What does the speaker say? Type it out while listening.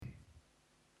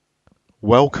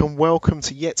Welcome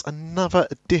to yet another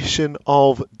edition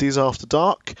of Diz After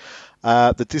Dark,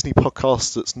 the Disney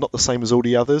podcast that's not the same as all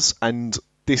the others. And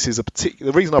this is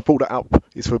the reason I brought it up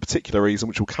is for a particular reason,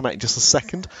 which will come out in just a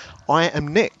second. I am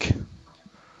Nick.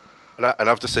 And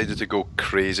I've decided to go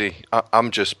crazy.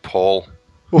 I'm just Paul.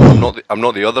 I'm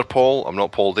not the other Paul. I'm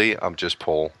not Paul D. I'm just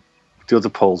Paul. The other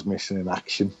Paul's missing in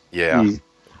action. Yeah, he's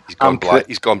gone black.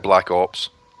 He's gone Black Ops.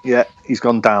 Yeah, he's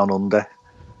gone down under.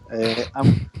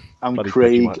 I'm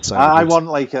Craig. I want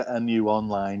like a new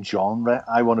online genre.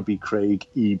 I want to be Craig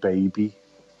E Baby.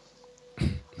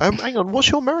 Hang on, what's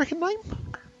your American name?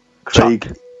 Craig.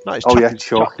 Chuck. No, it's Chuck. Yeah,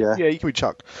 Chuck. Yeah, you can be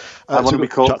Chuck. I want to be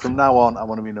called Chuck. From now on. I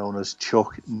want to be known as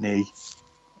Chuck Knee.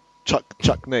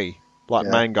 Chuck Knee, like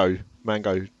Mango.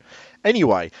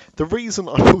 Anyway, the reason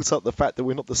I brought up the fact that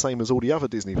we're not the same as all the other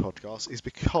Disney podcasts is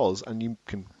because, and you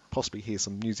can possibly hear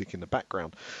some music in the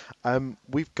background,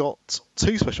 we've got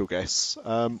two special guests.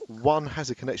 One has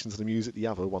a connection to the music, the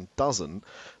other one doesn't.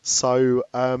 So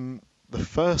the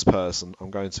first person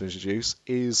I'm going to introduce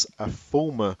is a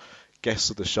former guest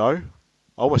of the show.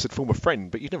 I almost said former friend,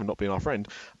 but you've never not been our friend.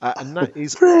 And that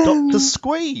is Dr.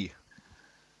 Squee.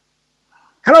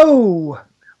 Hello!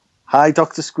 Hi,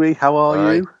 Dr. Squee. How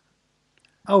are you?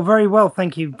 Oh, very well.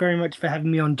 Thank you very much for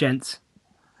having me on, gents.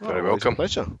 Very welcome.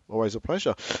 Always a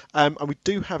pleasure. And we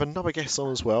do have another guest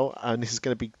on as well, and this is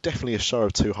going to be definitely a show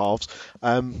of two halves.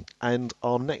 And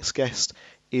our next guest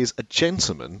is a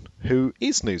gentleman who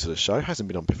is new to the show, hasn't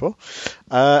been on before,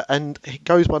 and he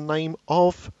goes by the name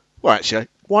of... Well, actually,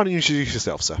 why don't you introduce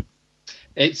yourself, sir?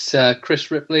 It's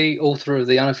Chris Ripley, author of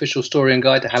the unofficial story and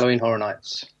guide to Halloween Horror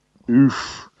Nights.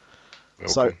 Oof.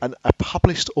 So, a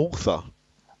published author.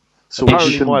 So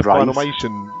apparently my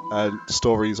Funimation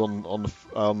stories on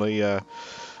the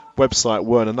website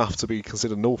weren't enough to be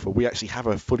considered an author. We actually have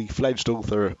a fully fledged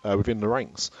author within the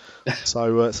ranks.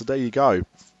 So there you go.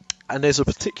 And there's a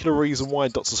particular reason why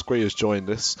Dr. Squee has joined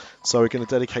us. So we're going to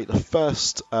dedicate the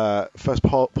first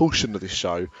portion of this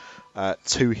show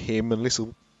to him and a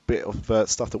little bit of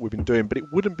stuff that we've been doing. But it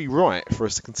wouldn't be right for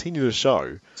us to continue the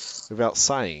show without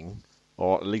saying,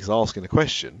 or at least asking the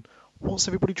question, what's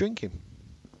everybody drinking?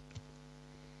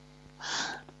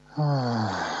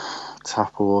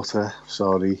 Tap water.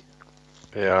 Sorry.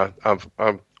 Yeah, I'm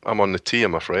on the tea,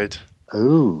 I'm afraid.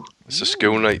 Oh, it's a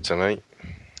school night tonight.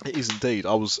 It is indeed.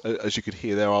 I was, as you could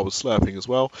hear there, I was slurping as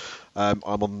well. I'm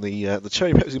on the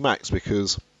Cherry Pepsi Max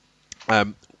because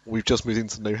we've just moved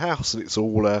into the new house and it's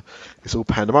all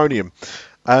pandemonium.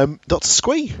 Dr.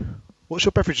 Squee, what's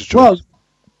your beverage of choice? Well,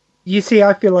 you see,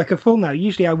 I feel like a fool now.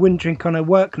 Usually I wouldn't drink on a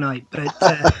work night, but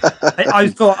I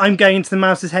thought I'm going into the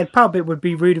Mouse's Head pub. It would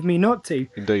be rude of me not to.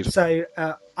 Indeed. So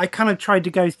I kind of tried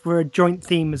to go for a joint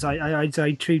theme as I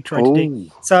tried to do.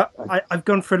 So I've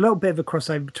gone for a little bit of a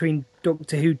crossover between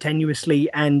Doctor Who tenuously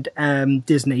and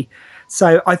Disney.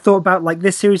 So I thought about like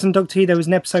this series on Doctor Who. There was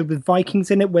an episode with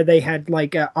Vikings in it where they had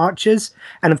like archers.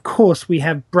 And of course we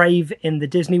have Brave in the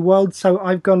Disney world. So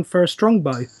I've gone for a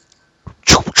strongbow.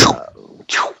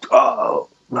 Oh,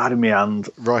 right in my hand.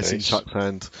 Right in Chuck's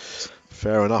hand.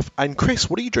 Fair enough. And Chris,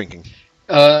 what are you drinking?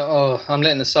 I'm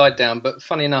letting the side down, but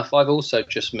funny enough, I've also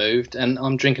just moved and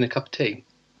I'm drinking a cup of tea.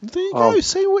 There you go.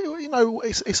 See,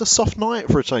 it's a soft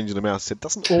night for a change in the mouse. It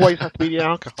doesn't always have to be the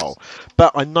alcohol.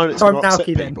 But I know it's going to upset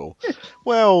people.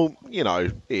 Well,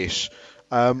 ish.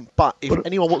 But if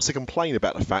anyone wants to complain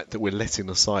about the fact that we're letting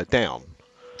the side down,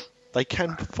 they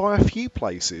can via a few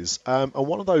places, and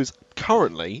one of those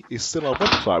currently is still our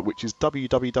website, which is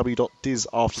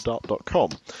www.dizafterdark.com.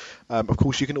 Of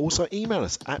course, you can also email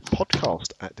us at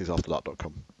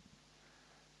podcast@dizafterdark.com.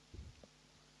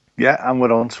 Yeah, and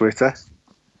we're on Twitter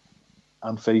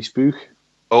and Facebook.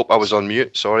 Oh, I was on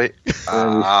mute, sorry. There's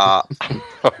a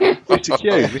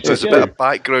bit of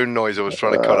background noise. I was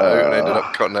trying to cut it out and ended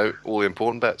up cutting out all the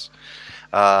important bits.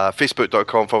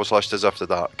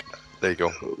 Facebook.com/dizafterdark. There you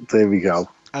go. There we go.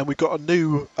 And we've got a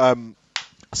new, I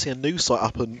see a new site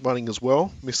up and running as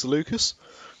well, Mr. Lucas.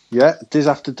 Yeah,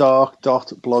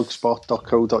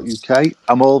 dizafterdark.blogspot.co.uk.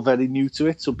 I'm all very new to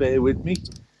it, so bear with me.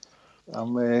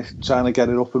 I'm trying to get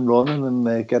it up and running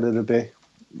and get it a bit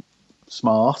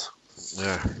smart.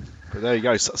 Yeah, but there you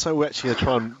go. So we're actually going to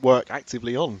try and work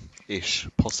actively on-ish,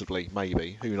 possibly,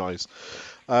 maybe, who knows.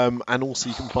 And also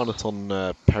you can find us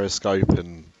on Periscope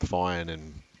and Vine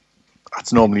and...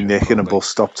 That's normally Nick in a bus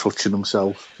stop touching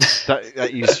himself.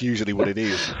 That is usually what it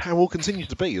is, and will continue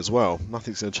to be as well.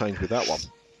 Nothing's going to change with that one.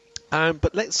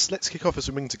 But let's kick off as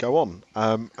we mean to go on.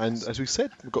 And as we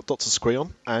said, we've got Dr. Squee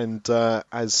on, and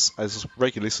as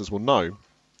regular listeners will know,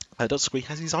 Dr. Squee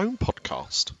has his own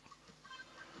podcast.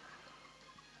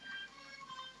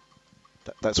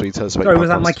 That's what he tells us about. Sorry, was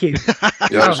that my cue?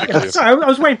 Sorry, I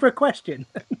was waiting for a question.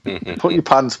 Put your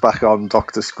pants back on,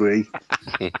 Dr. Scree.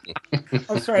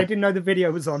 Oh, sorry, I didn't know the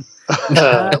video was on.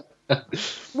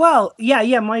 Well,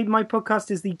 yeah. My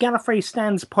podcast is the Gallifrey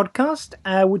Stands podcast,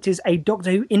 which is a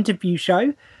Doctor Who interview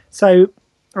show. So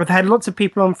I've had lots of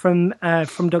people on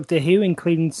from Doctor Who,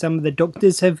 including some of the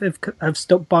doctors have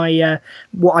stopped by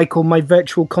what I call my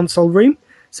virtual console room.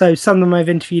 So some of them I've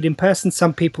interviewed in person,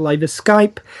 some people over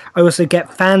Skype. I also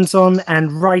get fans on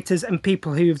and writers and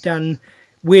people who have done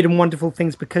weird and wonderful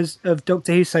things because of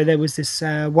Doctor Who. So there was this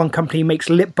one company who makes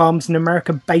lip balms in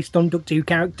America based on Doctor Who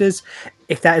characters,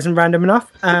 if that isn't random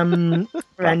enough.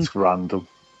 That's random.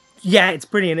 Yeah, it's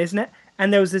brilliant, isn't it?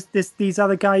 And there was these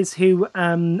other guys who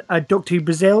are Doctor Who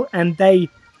Brazil, and they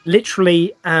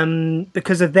literally,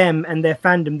 because of them and their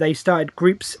fandom, they started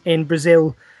groups in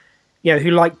Brazil,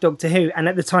 who liked Doctor Who, and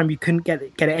at the time you couldn't get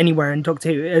it anywhere in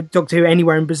Doctor Who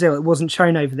anywhere in Brazil. It wasn't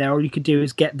shown over there. All you could do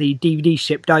is get the DVD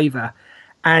shipped over,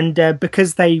 and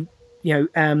because they,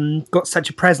 got such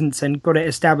a presence and got it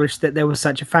established that there was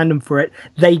such a fandom for it,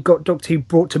 they got Doctor Who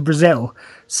brought to Brazil.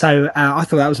 So I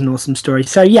thought that was an awesome story.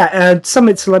 So some of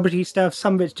it's celebrity stuff,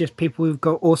 some of it's just people who've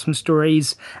got awesome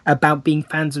stories about being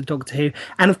fans of Doctor Who,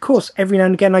 and of course, every now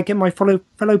and again I get my fellow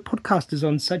podcasters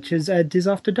on, such as Diz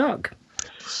After Dark.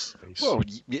 Well,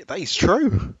 yeah, that is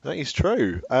true. That is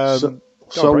true. What's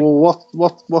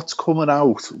coming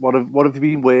out? What have you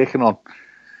been working on?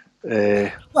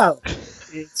 Well,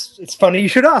 it's funny you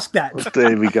should ask that.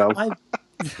 There we go.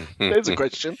 There's a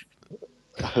question.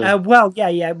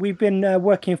 We've been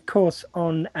working, of course,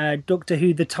 on Doctor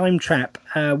Who: The Time Trap.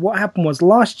 What happened was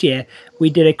last year we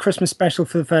did a Christmas special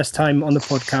for the first time on the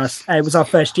podcast. It was our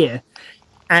first year,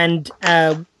 and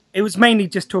it was mainly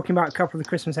just talking about a couple of the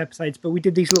Christmas episodes, but we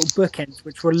did these little bookends,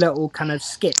 which were little kind of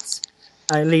skits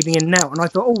leading in and out. And I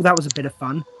thought, that was a bit of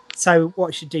fun. So what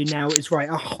I should do now is write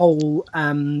a whole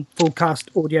full cast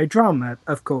audio drama,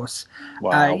 of course.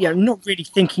 Wow. Not really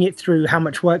thinking it through how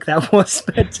much work that was,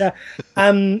 but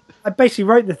I basically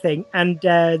wrote the thing, and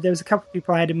there was a couple of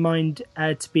people I had in mind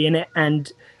to be in it, and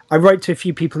I wrote to a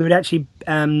few people who had actually,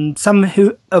 some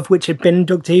of which had been in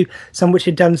Doctor Who, some which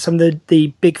had done some of the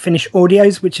Big Finish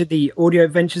audios, which are the audio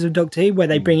adventures of Doctor Who, where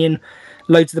they bring in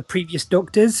loads of the previous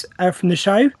Doctors from the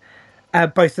show,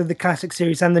 both of the classic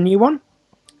series and the new one.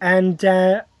 And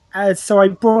so I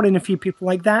brought in a few people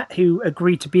like that who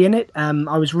agreed to be in it.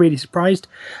 I was really surprised.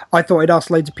 I thought I'd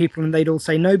ask loads of people and they'd all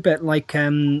say no, but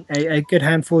a good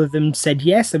handful of them said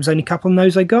yes. There was only a couple of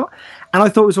no's I got. And I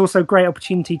thought it was also a great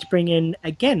opportunity to bring in,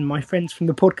 again, my friends from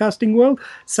the podcasting world.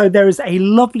 So there is a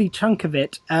lovely chunk of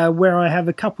it where I have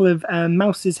a couple of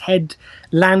Mouse's Head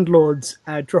landlords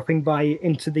dropping by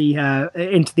into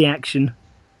the action.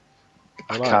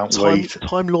 I can't wait.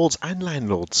 Time Lords and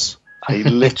Landlords. I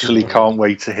literally can't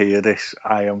wait to hear this.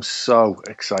 I am so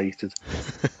excited.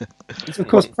 It's of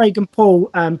course Craig and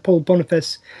Paul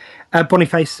Boniface,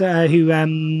 who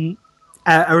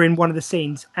are in one of the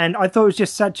scenes, and I thought it was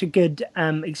just such a good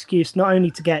excuse not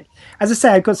only to get, as I say,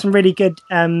 I've got some really good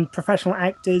professional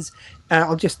actors.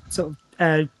 I'll just sort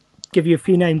of give you a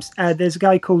few names. There's a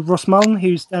guy called Ross Mullen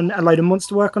who's done a load of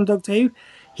monster work on Doctor Who.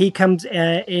 He comes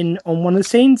in on one of the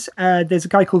scenes. There's a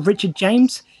guy called Richard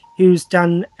James who's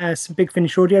done some Big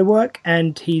Finish audio work,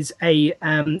 and he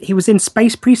was in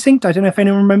Space Precinct. I don't know if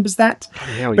anyone remembers that.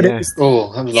 Hell but yeah. That was a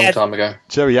long time ago.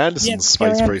 Jerry Anderson's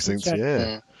Space Jerry Precinct,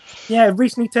 Anderson's yeah,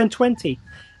 recently turned 20.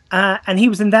 And he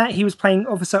was in that. He was playing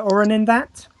Officer Oren in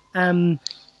that. And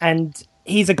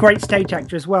he's a great stage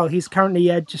actor as well. He's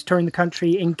currently just touring the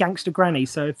country in Gangster Granny,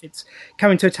 so if it's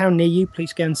coming to a town near you,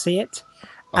 please go and see it.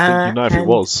 I think you know if it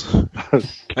was.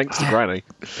 Thanks to Granny.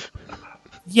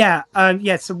 Yeah,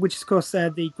 so which is of course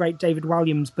the great David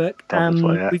Walliams book.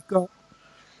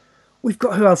 We've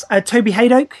got who else? Toby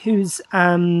Haydock, who's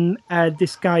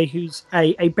this guy who's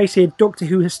basically a Doctor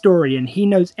Who historian. He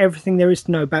knows everything there is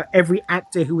to know about every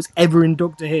actor who was ever in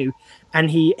Doctor Who,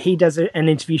 and he does an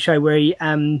interview show where he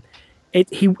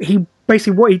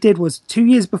basically what he did was 2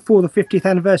 years before the 50th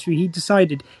anniversary, he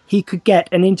decided he could get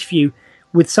an interview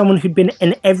with someone who'd been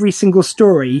in every single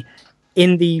story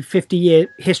in the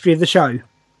 50-year history of the show.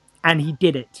 And he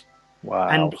did it. Wow.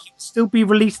 And he'll still be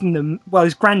releasing them. Well,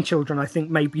 his grandchildren, I think,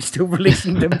 may be still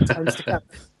releasing them in times to come.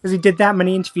 Because he did that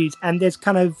many interviews. And there's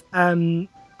kind of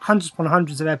hundreds upon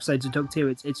hundreds of episodes of Doctor Who.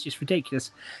 It's just ridiculous.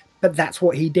 But that's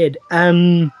what he did.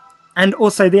 And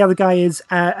also the other guy is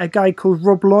a guy called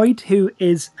Rob Lloyd, who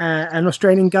is an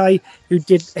Australian guy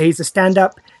he's a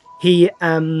stand-up. He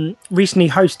recently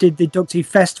hosted the Doctor Who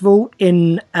Festival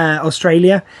in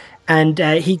Australia. And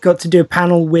he got to do a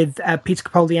panel with Peter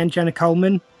Capaldi and Jenna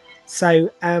Coleman. So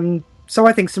So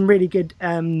I think some really good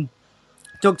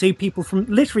Doctor Who people from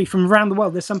around the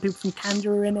world. There's some people from Canada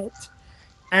are in it.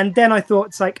 And then I thought,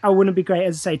 it's like, oh, wouldn't it be great,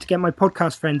 as I say, to get my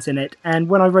podcast friends in it? And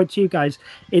when I wrote to you guys,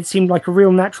 it seemed like a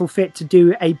real natural fit to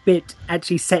do a bit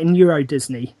actually set in Euro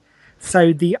Disney.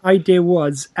 So the idea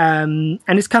was, and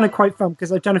it's kind of quite fun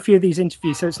because I've done a few of these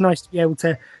interviews, so it's nice to be able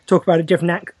to talk about a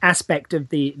different aspect of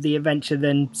the adventure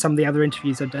than some of the other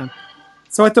interviews I've done.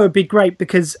 So I thought it'd be great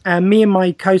because me and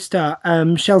my co-star,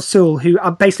 Michelle Sewell, who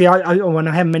basically, I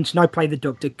haven't mentioned, I play the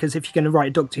Doctor, because if you're going to write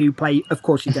a Doctor Who play, of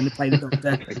course you're going to play the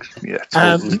Doctor. Yeah,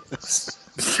 totally.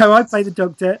 So I play the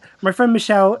Doctor. My friend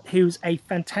Michelle, who's a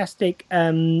fantastic,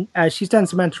 she's done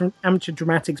some amateur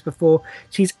dramatics before.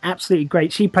 She's absolutely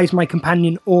great. She plays my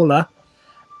companion Orla,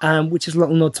 which is a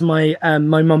little nod to my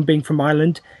mum being from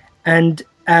Ireland. And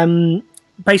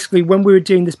basically, when we were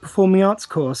doing this performing arts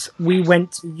course, we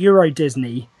went to Euro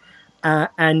Disney.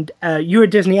 And Euro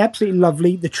Disney, absolutely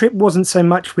lovely. The trip wasn't so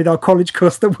much with our college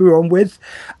course that we were on with.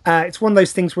 It's one of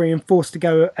those things where you're forced to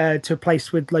go to a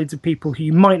place with loads of people who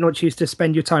you might not choose to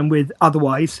spend your time with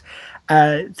otherwise.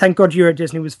 Thank God Euro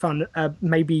Disney was fun,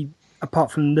 maybe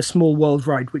apart from the Small World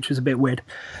ride, which was a bit weird.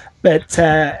 But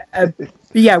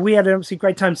yeah, we had an absolutely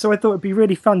great time. So I thought it'd be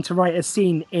really fun to write a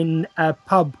scene in a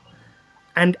pub.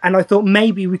 And I thought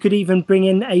maybe we could even bring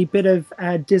in a bit of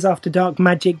Diz After Dark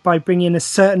magic by bringing in a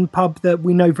certain pub that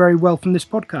we know very well from this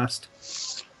podcast.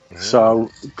 So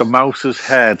the Mouse's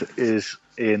head is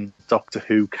in Doctor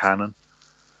Who canon,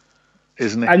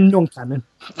 isn't it? And non-canon.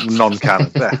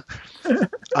 Non-canon, yeah.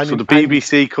 So the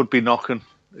BBC could be knocking,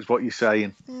 is what you're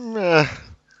saying.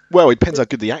 Well, it depends how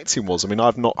good the acting was. I mean,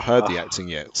 I've not heard the acting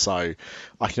yet, so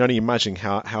I can only imagine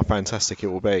how fantastic it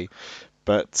will be.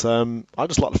 But I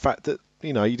just like the fact that,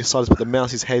 you know, you decided to put the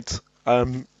Mouse's head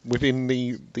within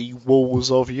the walls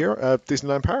of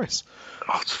Disneyland Paris.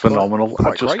 Oh, it's phenomenal.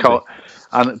 I just can't.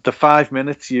 And the 5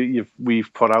 minutes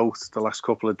we've put out the last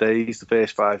couple of days, the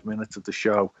first 5 minutes of the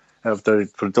show, of the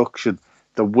production,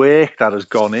 the work that has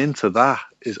gone into that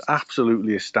is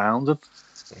absolutely astounding.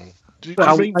 Do you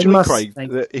think, Craig,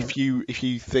 that if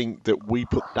you think that we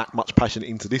put that much passion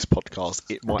into this podcast,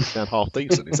 it might sound half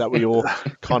decent? Is that what you're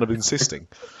kind of insisting?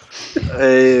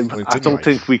 I don't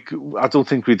think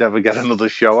we'd ever get another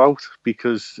show out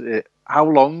because how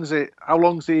long's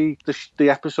the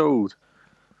episode?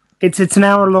 It's an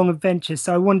hour-long adventure,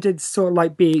 so I wanted to sort of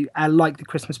like be like the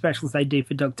Christmas specials they do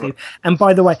for Doctor Who. And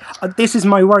by the way, this is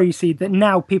my worry, you see, that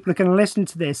now people are going to listen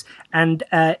to this and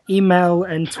email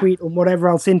and tweet or whatever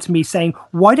else into me saying,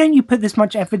 why don't you put this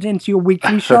much effort into your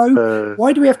weekly show?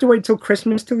 Why do we have to wait till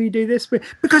Christmas till you do this?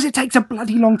 Because it takes a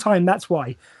bloody long time, that's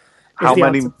why. How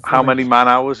many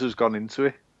man-hours has gone into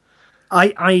it?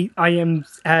 I am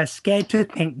scared to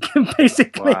think,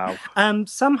 basically. Wow.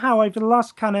 Somehow over the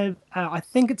last kind of, I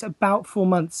think it's about 4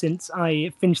 months since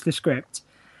I finished the script.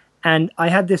 And I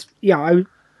had this, I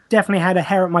definitely had a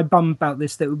hair at my bum about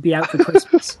this that would be out for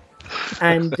Christmas.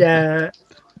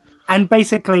 And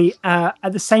basically,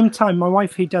 at the same time, my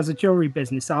wife, who does a jewellery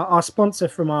business, our sponsor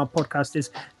from our podcast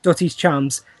is Dottie's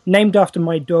Charms, named after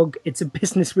my dog. It's a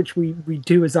business which we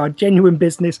do as our genuine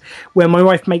business, where my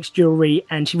wife makes jewellery,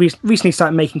 and she recently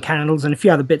started making candles and a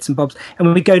few other bits and bobs. And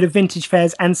when we go to vintage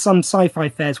fairs and some sci-fi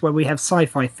fairs where we have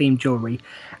sci-fi themed jewellery.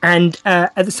 And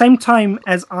at the same time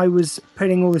as I was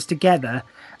putting all this together,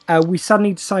 we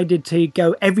suddenly decided to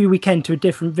go every weekend to a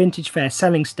different vintage fair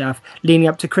selling stuff leading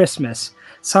up to Christmas.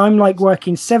 So I'm like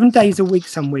working 7 days a week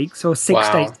some weeks, or 6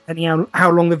 days, depending on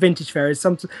how long the vintage fair is.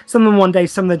 Some of them 1 day,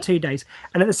 some of them 2 days.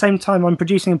 And at the same time, I'm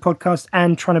producing a podcast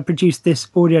and trying to produce this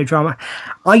audio drama.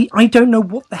 I don't know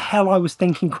what the hell I was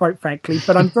thinking, quite frankly,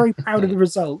 but I'm very proud of the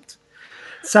result.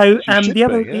 So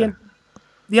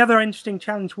the other interesting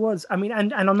challenge was, I mean,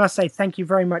 and I must say, thank you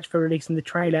very much for releasing the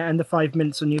trailer and the 5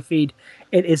 minutes on your feed.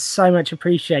 It is so much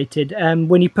appreciated.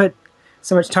 When you put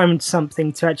so much time into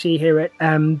something, to actually hear it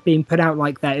being put out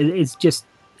like that,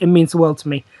 it means the world to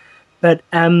me. But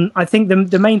I think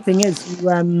the main thing is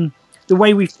the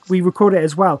way we record it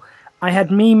as well. I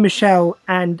had me, Michelle,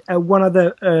 and one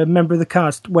other member of the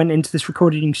cast went into this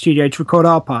recording studio to record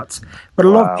our parts. But a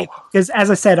lot of people, because as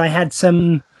I said, I had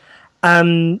some,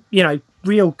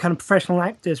 real kind of professional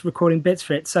actors recording bits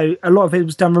for it. So a lot of it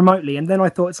was done remotely. And then I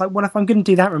thought, it's like, well, if I'm going to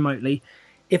do that remotely,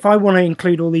 if I want to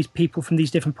include all these people from these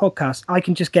different podcasts, I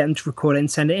can just get them to record it and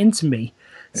send it in to me.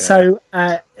 Yeah.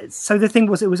 So the thing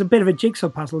was, it was a bit of a jigsaw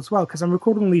puzzle as well, because I'm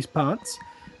recording all these parts.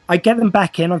 I get them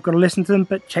back in, I've got to listen to them,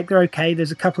 but check they're okay.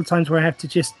 There's a couple of times where I have to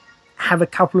just have a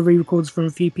couple of re-records from a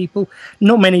few people.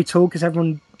 Not many at all, because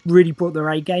everyone really brought their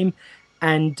A game.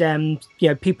 And,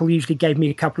 people usually gave me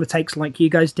a couple of takes like you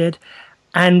guys did.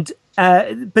 And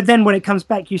but then when it comes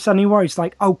back, you suddenly worry. It's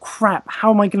like, oh crap,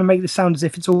 how am I going to make this sound as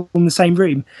if it's all in the same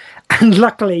room? And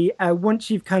luckily, once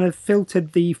you've kind of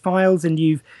filtered the files and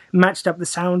you've matched up the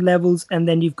sound levels, and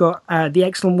then you've got the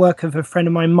excellent work of a friend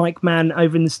of mine, Mike Mann,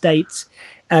 over in the States,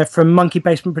 from Monkey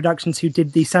Basement Productions, who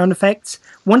did the sound effects.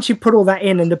 Once you put all that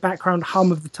in and the background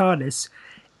hum of the TARDIS,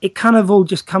 it kind of all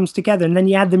just comes together. And then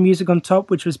you add the music on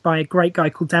top, which was by a great guy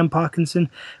called Dan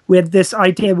Parkinson. We had this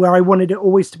idea where I wanted it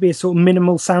always to be a sort of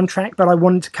minimal soundtrack, but I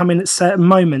wanted to come in at certain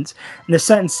moments. And there's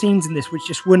certain scenes in this which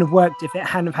just wouldn't have worked if it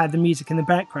hadn't have had the music in the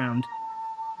background.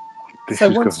 So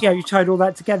once you tied all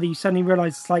that together, you suddenly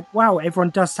realise it's like, wow,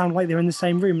 everyone does sound like they're in the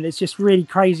same room. And it's just really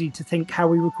crazy to think how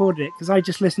we recorded it. Because I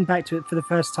just listened back to it for the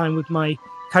first time with my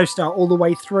co-star all the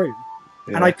way through.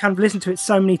 Yeah. And I kind of listened to it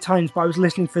so many times, but I was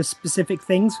listening for specific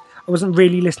things. I wasn't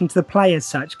really listening to the play as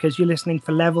such, because you're listening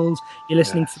for levels, you're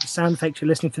listening for the sound effects, you're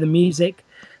listening for the music.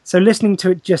 So listening to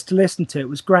it just to listen to it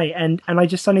was great. And I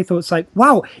just suddenly thought, it's like,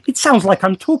 wow, it sounds like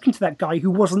I'm talking to that guy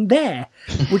who wasn't there,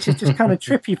 which is just kind of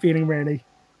trippy feeling, really.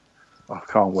 I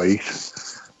can't wait.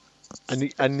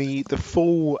 And the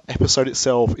full episode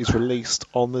itself is released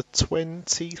on the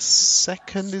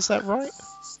 22nd, is that right?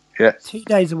 Yeah. 2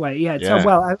 days away, yeah. So,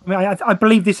 well, I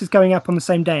believe this is going up on the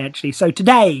same day, actually. So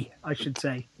today, I should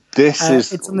say. This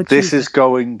is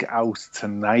going out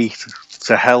tonight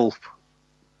to help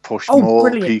push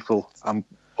more brilliant. People.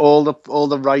 All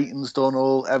the writing's done,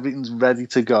 everything's ready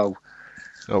to go.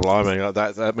 Oh, well, I mean,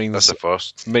 that means that's the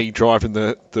first. Me driving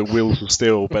the wheels of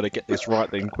steel. Better get this right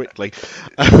then quickly.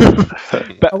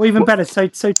 Even better. So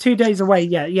 2 days away.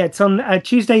 Yeah. It's on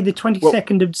Tuesday, the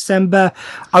 22nd of December.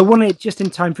 I want it just in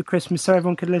time for Christmas, so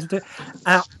everyone could listen to it.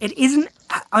 It isn't.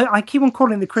 I keep on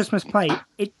calling it the Christmas play.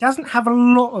 It doesn't have a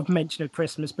lot of mention of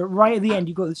Christmas, but right at the end,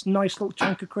 you've got this nice little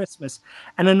chunk of Christmas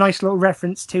and a nice little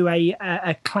reference to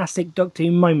a classic Doctor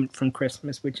Who moment from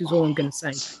Christmas, which is all I'm going to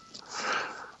say.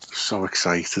 So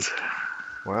excited!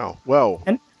 Wow. Well,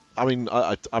 I mean,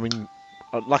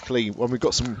 luckily, when we've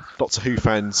got some Doctor Who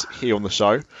fans here on the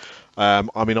show,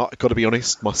 I mean, I've got to be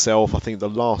honest, myself, I think the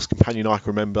last companion I can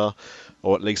remember,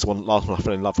 or at least the last one I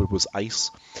fell in love with, was Ace.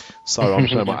 So I'm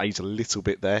showing my age a little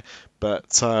bit there,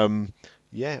 but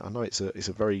yeah, I know it's a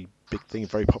very big thing, a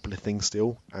very popular thing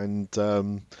still, and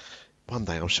one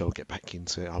day I'm sure I'll get back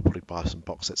into it. I'll probably buy some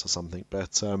box sets or something.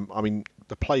 But I mean,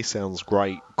 the play sounds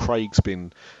great. Craig's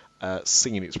been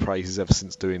singing its praises ever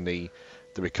since doing the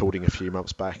recording a few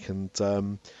months back, and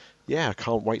yeah, I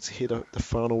can't wait to hear the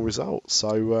final result.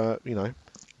 So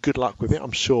good luck with it.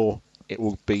 I'm sure it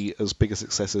will be as big a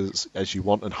success as you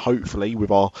want, and hopefully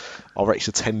with our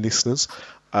extra 10 listeners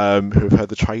who have heard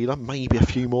the trailer, maybe a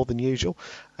few more than usual,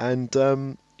 and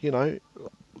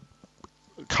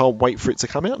can't wait for it to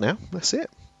come out now. That's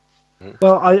it.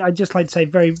 Well, I'd just like to say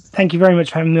thank you very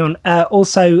much for having me on.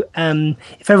 Also,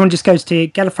 if everyone just goes to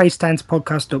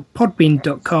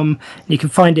gallifreystanspodcast.podbean.com, you can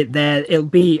find it there. It'll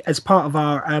be as part of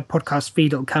our podcast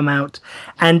feed. It'll come out.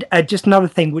 And just another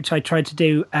thing which I tried to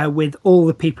do with all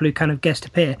the people who kind of guest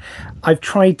appear, I've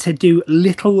tried to do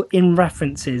little in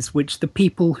references which the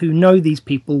people who know these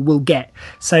people will get.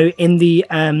 So in the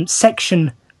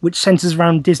section which centers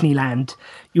around Disneyland,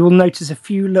 you will notice a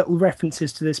few little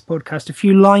references to this podcast, a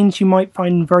few lines you might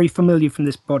find very familiar from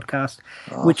this podcast,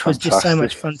 which was just so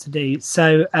much fun to do.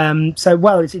 So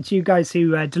well, it's you guys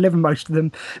who deliver most of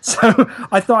them. So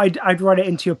I thought I'd write it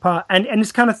into your part, and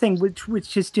it's kind of thing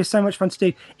which is just so much fun to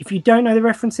do. If you don't know the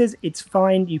references, it's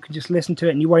fine. You can just listen to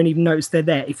it, and you won't even notice they're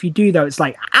there. If you do, though, it's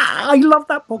like, I love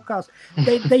that podcast.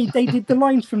 They did the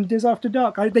lines from Diz After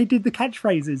Dark. They did the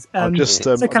catchphrases. I've just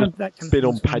been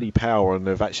on Paddy Power, and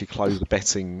they've actually closed the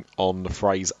betting on the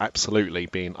phrase "absolutely"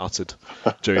 being uttered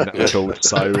during that record.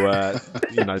 So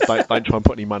don't try and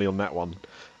put any money on that one,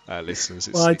 listeners.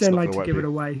 Well, I don't like to give it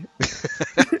away.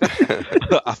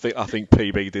 I think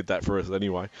PB did that for us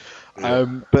anyway.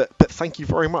 But thank you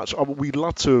very much. We'd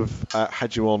love to have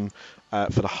had you on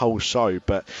for the whole show,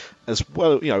 but as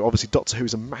well, obviously Doctor Who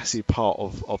is a massive part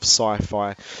of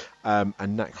sci-fi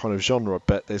and that kind of genre.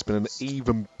 But there's been an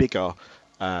even bigger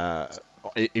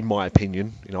in my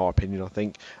opinion, in our opinion, I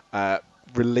think,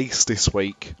 released this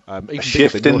week. A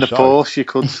shift in the force, you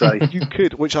could say. You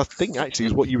could, which I think actually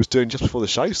is what you was doing just before the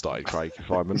show started, Craig, if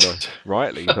I remember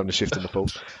rightly, on the shift in the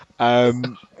force.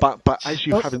 But as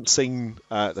you haven't seen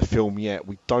the film yet,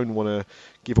 we don't want to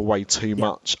give away too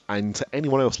much. And to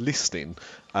anyone else listening,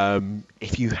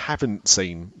 if you haven't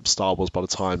seen Star Wars by the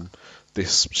time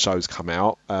this show's come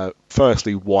out,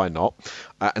 firstly, why not?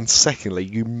 And secondly,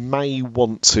 you may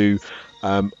want to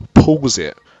pause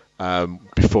it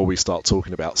before we start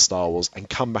talking about Star Wars, and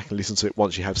come back and listen to it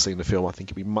once you have seen the film. I think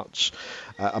it'd be a much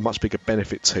bigger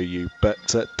benefit to you.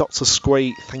 But Dr.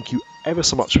 Squee, thank you ever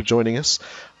so much for joining us.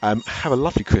 Have a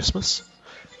lovely Christmas,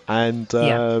 and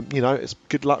it's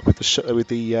good luck with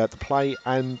the play,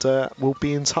 and we'll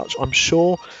be in touch, I'm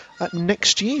sure,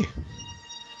 next year.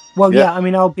 Well, yeah, I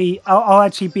mean, I'll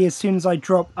actually be, as soon as I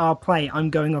drop our play, I'm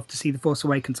going off to see The Force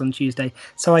Awakens on Tuesday.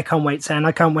 So I can't wait, and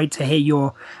I can't wait to hear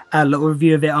your little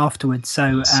review of it afterwards.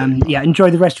 So, enjoy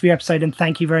the rest of your episode, and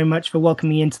thank you very much for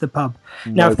welcoming me into the pub.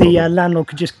 Now, if the landlord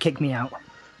could just kick me out.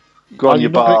 Go on, you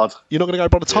bard. You're not going to go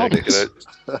by the TARDIS?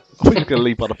 I think you're going to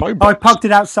leave by the phone box. I parked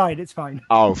it outside, it's fine.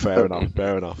 Oh, fair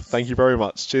enough. Thank you very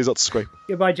much. Cheers, Dr. Squee.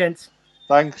 Goodbye, gents.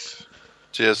 Thanks.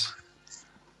 Cheers.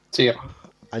 See ya.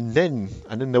 And then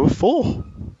there were 4.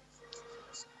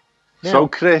 Now, so,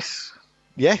 Chris.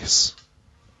 Yes.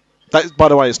 That, by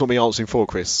the way, it's not me answering for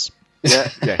Chris. Yeah.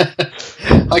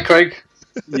 Hi, Craig.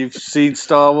 You've seen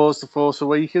Star Wars: The Force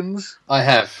Awakens? I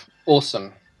have.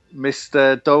 Awesome.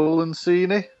 Mr. Dolan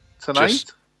seen it tonight?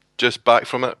 Just back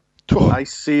from it. I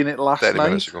seen it last 30 night.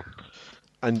 minutes ago.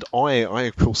 And I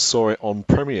of course saw it on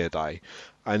premiere day.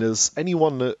 And as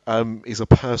anyone that is a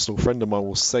personal friend of mine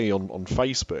will see on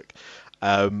Facebook,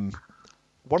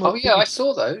 I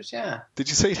saw those. Yeah. Did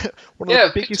you see that?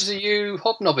 Pictures of you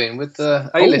hobnobbing with the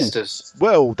A-listers.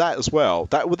 Well, that as well.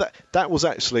 That was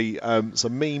actually so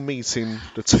me meeting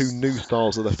the 2 new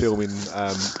stars of the film in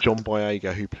John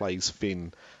Boyega, who plays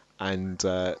Finn, and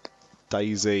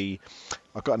Daisy.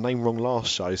 I got a name wrong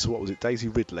last show. So what was it? Daisy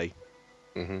Ridley.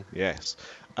 Mm-hmm. Yes.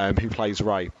 Who plays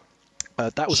Rey.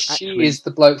 She is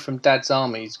the bloke from Dad's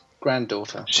Army's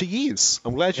granddaughter. She is.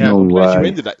 I'm glad you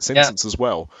ended that sentence as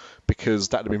well, because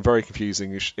that would have been very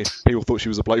confusing if people thought she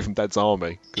was a bloke from Dad's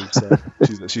Army.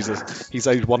 He's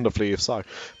aged wonderfully if so.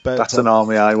 But that's an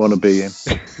army I want to be in.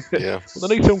 Yeah. Well,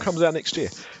 the new film comes out next year.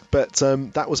 But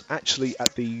that was actually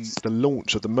at the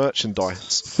launch of the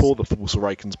merchandise for The Force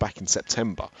Awakens back in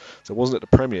September. So it wasn't at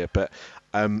the premiere, but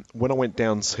when I went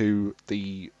down to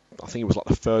I think it was like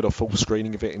the 3rd or 4th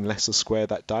screening of it in Leicester Square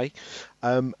that day,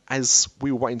 as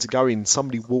we were waiting to go in,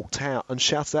 somebody walked out and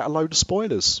shouted out a load of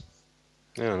spoilers.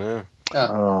 Oh, no.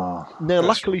 Oh. Now,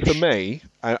 luckily for me,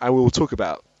 and I'm sure we'll talk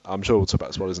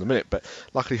about spoilers in a minute, but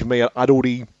luckily for me, I'd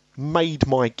already made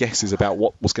my guesses about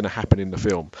what was going to happen in the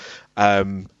film.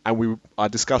 And I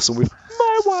discussed them with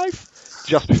my wife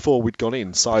just before we'd gone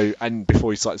in, and before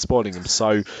we started spoiling them.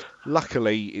 So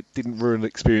luckily it didn't ruin the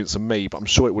experience for me, but I'm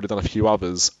sure it would have done a few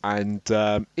others. And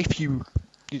if you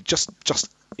just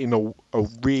in a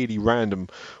really random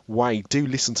way do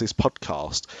listen to this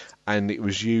podcast, and it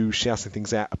was you shouting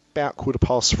things out about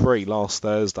 3:15 last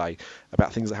Thursday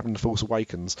about things that happened in The Force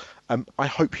Awakens, I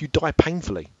hope you die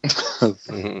painfully.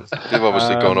 They've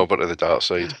obviously gone over to the dark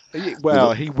side.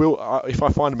 Well, he will. If I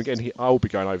find him again, I'll be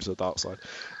going over to the dark side.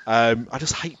 I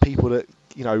just hate people that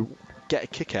get a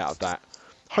kick out of that.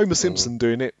 Homer Simpson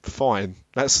doing it, fine.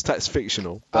 That's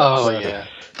fictional. But,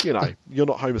 you're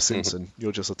not Homer Simpson.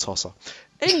 You're just a tosser.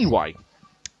 Anyway,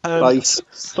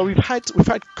 so we've had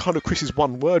kind of Chris's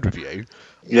one word review.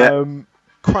 Yeah.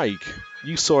 Craig,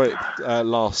 you saw it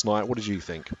last night. What did you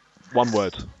think? One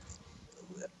word.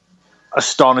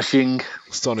 Astonishing.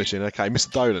 Okay,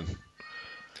 Mr. Dolan.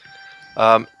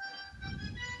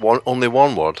 Only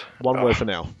one word. One word for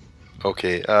now.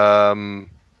 Okay.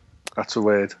 That's a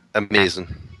word. Amazing.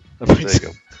 There you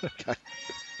go. Okay.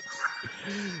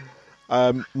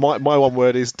 My one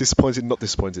word is disappointed, not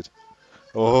disappointed.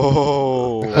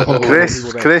 Oh,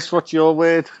 Chris, what's your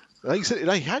word? He said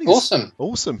awesome.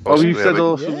 Awesome. Oh, you said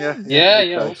awesome,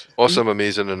 yeah. Awesome,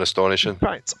 amazing, and astonishing. In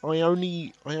fact, I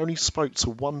only spoke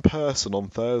to one person on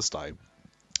Thursday,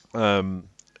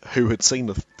 who had seen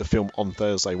the film on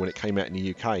Thursday when it came out in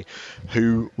the UK,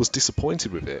 who was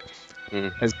disappointed with it.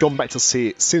 Has gone back to see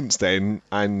it since then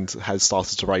and has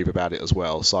started to rave about it as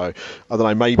well. So I don't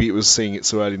know, maybe it was seeing it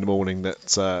so early in the morning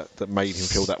that made him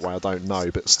feel that way. I don't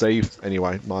know. But Steve,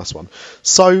 anyway, nice one.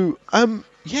 So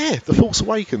The Force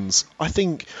Awakens. I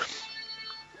think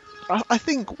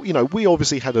we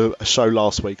obviously had a show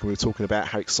last week and we were talking about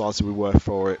how excited we were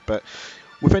for it, but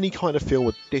with any kind of film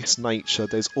of this nature,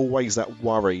 there's always that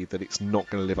worry that it's not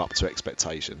going to live up to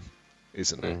expectation,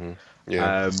 isn't it? Mm-hmm.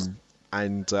 Yeah.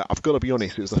 And I've got to be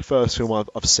honest, it was the first film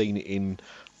I've seen in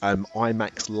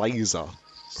IMAX Laser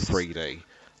 3D,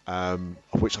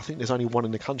 of which I think there's only one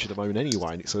in the country at the moment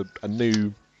anyway, and it's a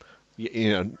new,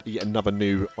 yet another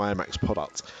new IMAX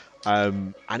product.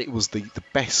 And it was the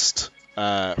best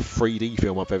 3D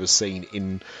film I've ever seen,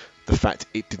 in the fact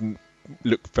it didn't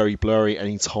look very blurry at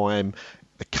any time.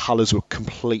 The colours were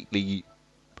completely,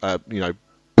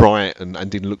 bright and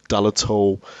didn't look dull at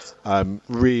all.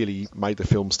 Really made the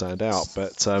film stand out.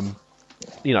 But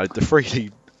you know, the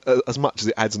 3D, as much as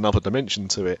it adds another dimension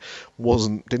to it,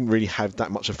 didn't really have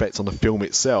that much effect on the film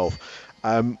itself.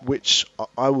 Which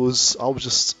I was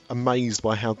just amazed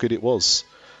by how good it was.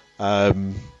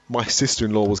 My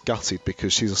sister-in-law was gutted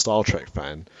because she's a Star Trek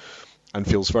fan and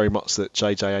feels very much that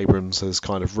J.J. Abrams has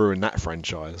kind of ruined that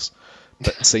franchise,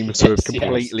 but seems to have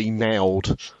completely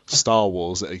nailed Star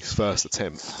Wars at his first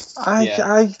attempt. I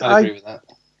agree with that.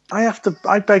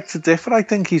 I beg to differ. I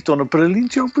think he's done a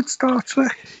brilliant job with Star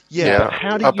Trek. Yeah, but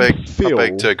how do you feel? I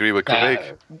beg to agree with Craig.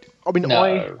 I mean,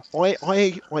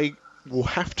 I will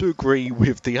have to agree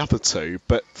with the other two,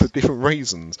 but for different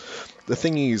reasons. The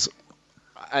thing is,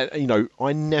 you know,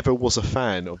 I never was a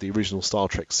fan of the original Star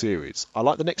Trek series. I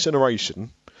like the Next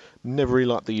Generation, never really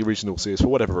liked the original series for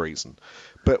whatever reason.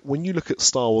 But when you look at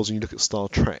Star Wars and you look at Star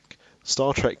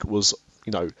Trek was,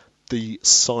 you know, the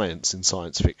science in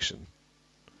science fiction.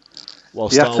 While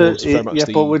Star Wars very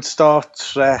much but with Star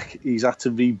Trek, he's had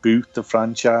to reboot the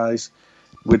franchise.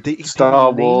 With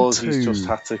Star Wars, he's just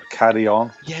had to carry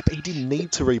on. Yeah, but he didn't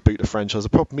need to reboot the franchise. The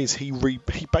problem is he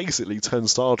basically turned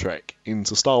Star Trek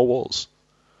into Star Wars.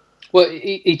 Well,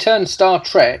 he turned Star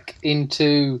Trek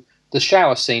into the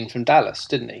shower scene from Dallas,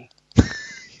 didn't he?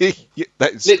 Yeah,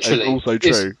 that's literally also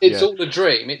true. It's all a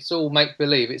dream. It's all make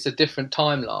believe. It's a different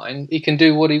timeline. He can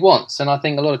do what he wants, and I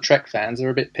think a lot of Trek fans are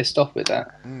a bit pissed off with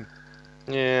that.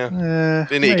 Yeah,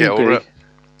 they need to get over it.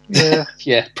 Yeah,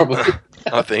 yeah, probably.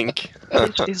 I think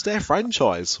it's their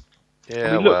franchise.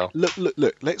 Yeah, I mean,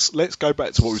 look. Let's go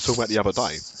back to what we were talking about the other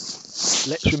day.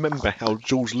 Let's remember how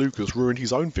George Lucas ruined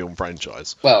his own film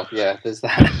franchise. Well, yeah, there's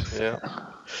that. Yeah.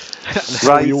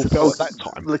 Right. We all felt at that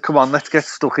time. Come on, let's get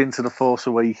stuck into The Force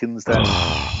Awakens then.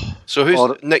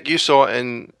 So Nick, you saw it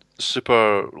in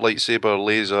super lightsaber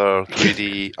laser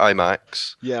 3D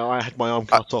IMAX. Yeah, I had my arm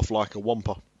cut off like a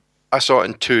wampa. I saw it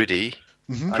in 2D.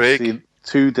 Mm-hmm. Craig?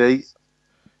 2D.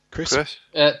 Chris?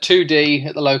 2D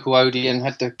at the local Odeon.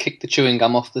 Had to kick the chewing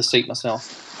gum off the seat myself.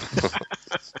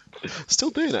 Still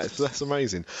doing that. So that's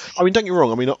amazing. I mean, don't get me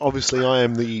wrong. I mean, obviously, I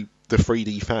am the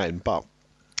 3D fan, but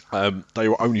they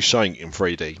were only showing it in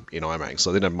 3D in IMAX,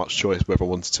 so I didn't have much choice whether I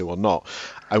wanted to or not.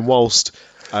 And whilst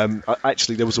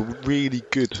actually there was a really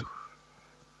good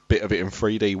bit of it in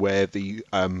 3D where the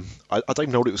I don't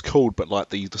even know what it was called, but like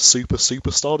the Super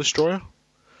Star Destroyer.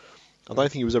 I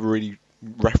don't think it was ever really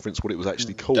referenced what it was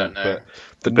actually called. Don't know.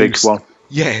 But The big one.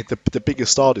 Yeah, the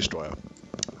biggest Star Destroyer.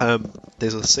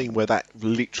 There's a scene where that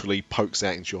literally pokes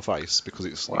out into your face because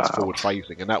it's forward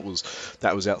facing, and that was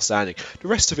outstanding. The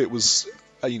rest of it was,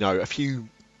 you know, a few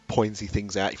pointy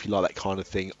things out if you like that kind of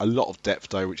thing. A lot of depth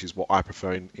though, which is what I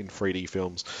prefer in 3D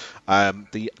films.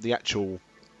 The actual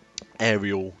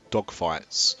aerial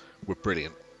dogfights were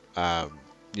brilliant.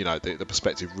 You know, the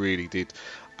perspective really did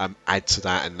add to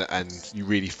that, and you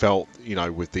really felt, you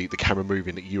know, with the camera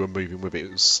moving that you were moving with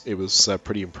it. It was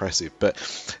pretty impressive.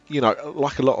 But you know,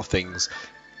 like a lot of things,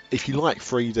 if you like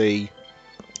 3D,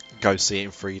 go see it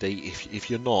in 3D.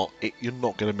 If you're not, you're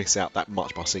not going to miss out that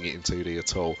much by seeing it in 2D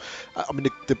at all. I mean,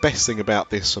 the best thing about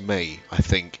this for me, I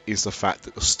think, is the fact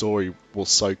that the story was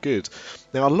so good.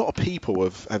 Now, a lot of people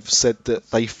have said that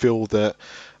they feel that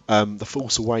The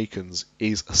Force Awakens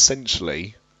is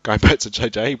essentially, going back to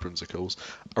J.J. Abrams, of course,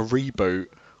 a reboot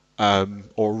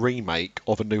or a remake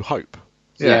of A New Hope.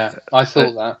 Yeah, I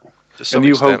thought that. A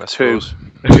New Hope 2.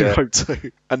 A New Hope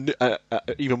 2. And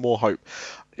even more hope.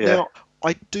 Yeah. Now,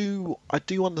 I do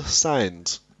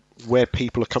understand where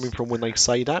people are coming from when they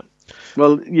say that.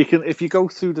 Well, you can, if you go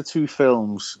through the two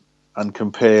films and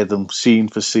compare them scene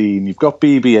for scene. You've got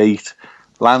BB-8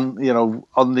 land, you know,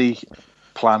 on the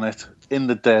planet in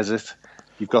the desert.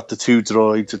 You've got the two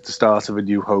droids at the start of A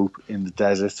New Hope in the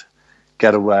desert,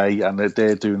 get away, and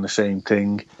they're doing the same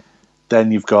thing.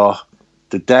 Then you've got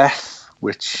the death,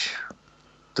 which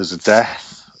there's a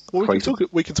death. Well,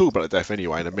 we can talk about the death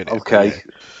anyway in a minute. Okay,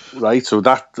 right. So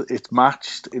that it's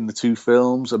matched in the two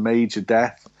films, a major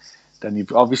death. Then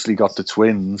you've obviously got the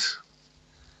twins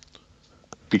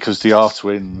because they are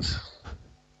twins.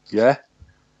 Yeah.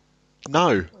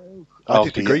 No, I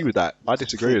disagree with that. I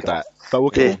disagree with that. But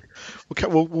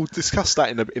we'll discuss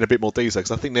that in a bit more detail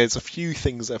because I think there's a few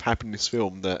things that have happened in this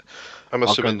film that I'm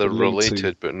assuming they're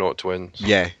related but not twins.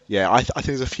 Yeah. I think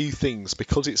there's a few things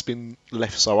because it's been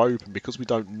left so open, because we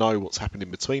don't know what's happened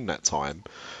in between that time,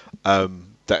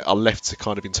 that are left to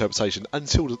kind of interpretation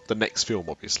until the next film,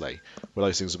 obviously, where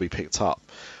those things will be picked up.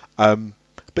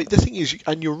 But the thing is,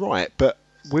 and you're right, but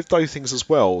with those things as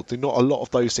well, do not a lot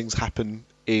of those things happen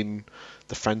in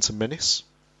The Phantom Menace?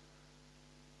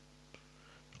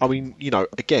 I mean, you know,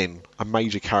 again, a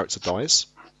major character dies.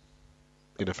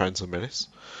 in a Phantom Menace.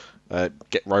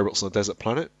 Get robots on a desert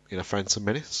planet in a Phantom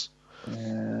Menace.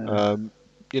 Yeah.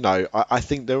 I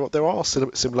think there are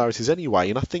similarities anyway,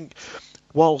 and I think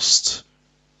whilst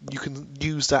you can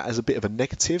use that as a bit of a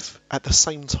negative, at the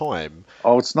same time...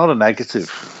 Oh, it's not a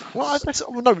negative. Well,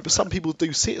 no, but some people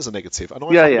do see it as a negative, and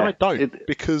I don't,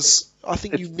 because I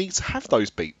think you need to have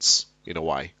those beats, in a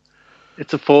way.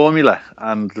 It's a formula,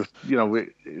 and,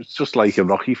 it's just like a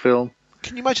Rocky film.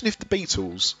 Can you imagine if the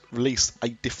Beatles released a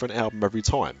different album every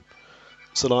time?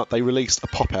 So, like, they released a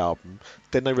pop album,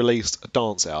 then they released a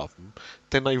dance album,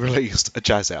 then they released a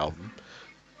jazz album.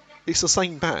 It's the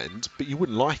same band, but you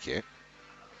wouldn't like it.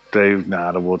 They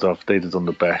would have. They'd have done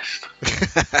the best.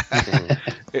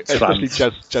 Especially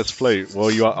jazz flute. Well,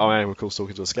 I am, of course,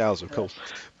 talking to a Scouser, of course.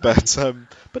 But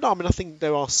no, I mean, I think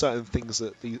there are certain things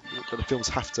that the films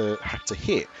have to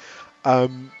hit.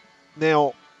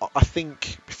 Now, I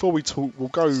think before we talk, we'll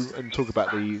go and talk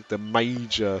about the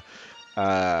major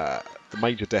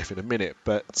death in a minute.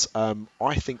 But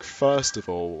I think first of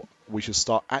all, we should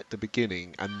start at the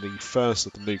beginning and the first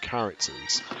of the new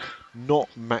characters. Not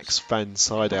Max van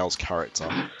Sydow's character.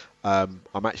 I'm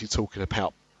actually talking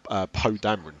about Poe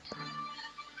Dameron.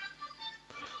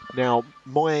 Now,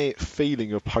 my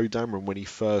feeling of Poe Dameron when he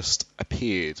first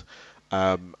appeared,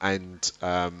 and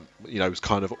was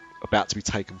kind of about to be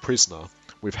taken prisoner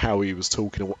with how he was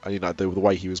talking, the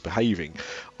way he was behaving,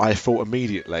 I thought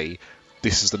immediately,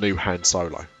 this is the new Han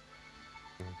Solo.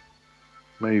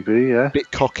 Maybe, yeah.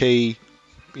 Bit cocky,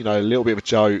 a little bit of a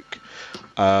joke.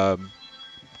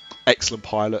 Excellent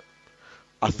pilot.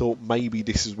 I thought maybe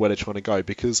this is where they're trying to go,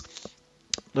 because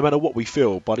no matter what we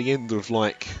feel, by the end of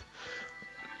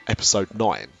episode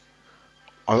 9,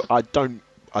 I don't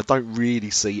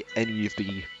really see any of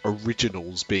the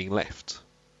originals being left.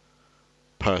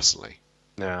 Personally,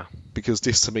 yeah, because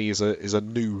this to me is a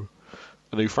new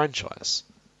franchise.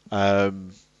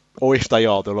 Or if they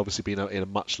are, they'll obviously be in a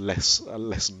much less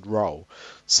lessened role.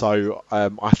 So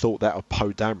I thought that of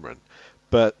Poe Dameron.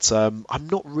 But I'm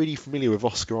not really familiar with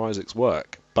Oscar Isaac's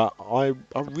work, but I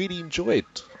really enjoyed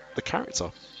the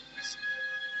character.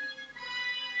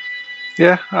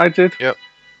 Yeah, I did. Yep.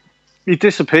 He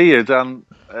disappeared, and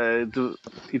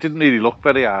he didn't really look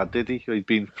very hard, did he? He'd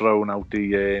been thrown out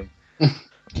the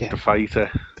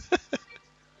fighter.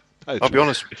 I'll be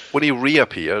honest, when he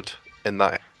reappeared in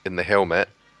the helmet,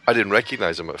 I didn't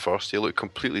recognise him at first. He looked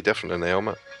completely different in the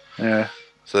helmet. Yeah.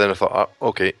 So then I thought,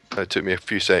 okay, it took me a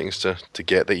few seconds to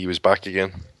get that he was back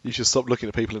again. You should stop looking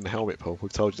at people in the helmet, Paul.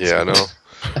 We've told you. Yeah, I know.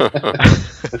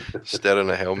 Staring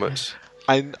at helmets.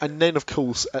 And then, of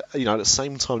course, at the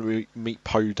same time we meet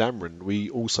Poe Dameron, we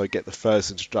also get the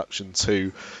first introduction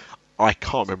to, I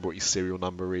can't remember what his serial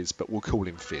number is, but we'll call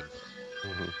him Finn.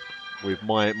 Mm-hmm. With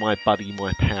my buddy,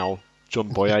 my pal, John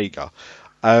Boyega.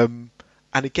 And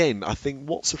again, I think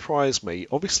what surprised me,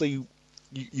 obviously,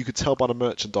 you could tell by the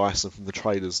merchandise and from the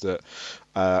trailers that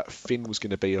Finn was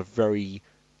going to be a very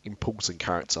important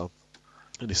character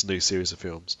in this new series of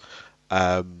films,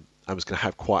 and was going to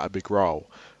have quite a big role.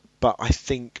 But I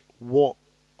think what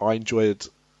I enjoyed,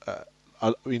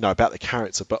 about the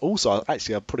character, but also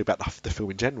actually probably about the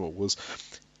film in general, was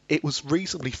it was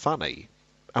reasonably funny,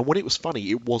 and when it was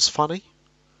funny, it was funny.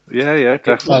 Yeah,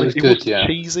 definitely. It was good,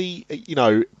 cheesy,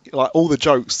 like all the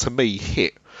jokes to me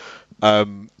hit.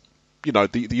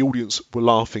 The audience were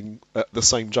laughing at the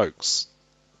same jokes.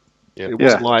 Yeah. It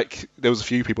wasn't like there was a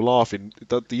few people laughing.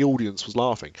 The audience was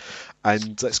laughing,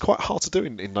 and it's quite hard to do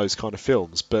in those kind of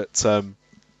films. But the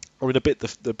bit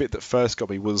that first got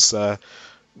me was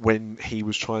when he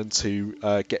was trying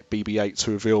to get BB-8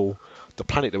 to reveal the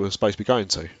planet that we were supposed to be going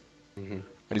to, and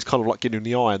he's kind of like getting in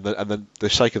the eye, and then the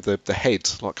shake of the head,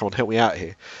 like, come on, help me out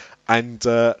here, and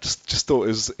just thought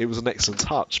it was an excellent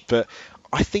touch. But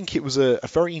I think it was a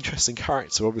very interesting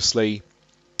character. Obviously,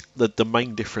 the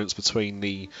main difference between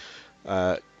the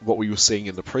what we were seeing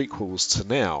in the prequels to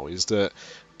now is that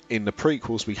in the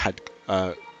prequels we had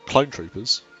clone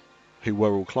troopers who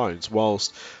were all clones,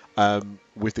 whilst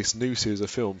with this new series of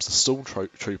films, the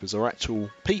stormtroopers are actual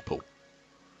people.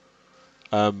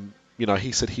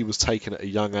 He said he was taken at a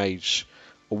young age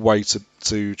away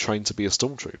to train to be a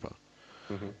stormtrooper.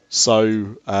 Mm-hmm.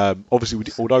 So obviously,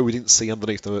 although we didn't see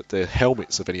underneath the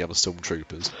helmets of any other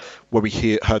stormtroopers, when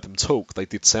we heard them talk, they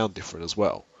did sound different as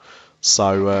well.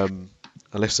 So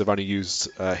unless they've only used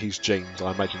his genes,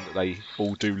 I imagine that they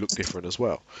all do look different as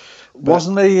well. But,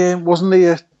 wasn't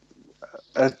there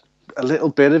a little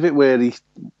bit of it where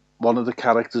one of the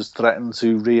characters threatened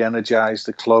to re-energize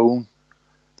the clone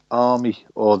army,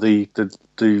 or the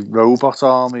robot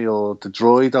army, or the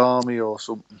droid army, or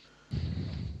something?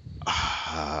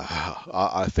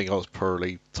 I think I was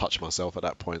probably touching myself at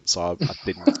that point, so I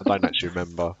don't actually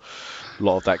remember a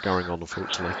lot of that going on,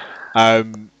 unfortunately.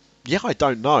 Yeah, I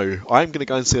don't know. I am going to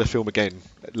go and see the film again,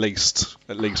 at least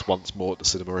once more at the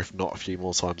cinema, if not a few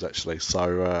more times actually.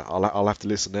 So I'll have to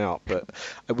listen out. But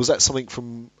was that something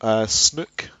from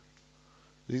Snook?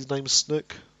 Is his name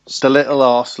Snook? The little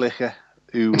arse licker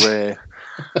who.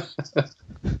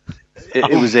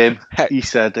 It was him. He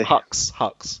said it.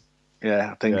 Hux.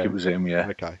 Yeah, I think it was him. Yeah.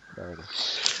 Okay, fair enough.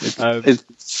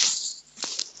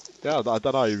 Yeah, I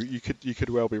don't know. You could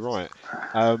well be right.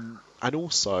 And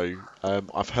also,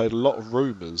 I've heard a lot of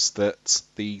rumours that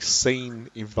the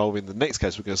scene involving the next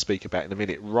case we're going to speak about in a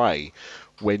minute, Ray,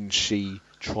 when she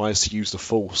tries to use the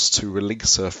Force to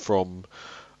release her from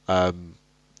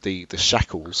the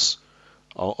shackles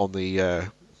on the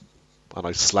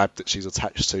slab that she's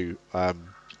attached to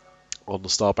on the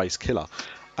Starbase Killer.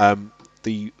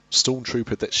 The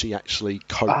stormtrooper that she actually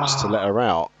coaxed to let her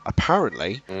out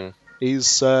apparently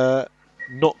is not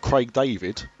Craig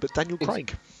David, but Daniel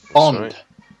Craig. Bond. Right.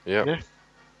 Yeah.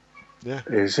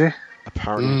 Is he?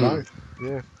 Apparently both.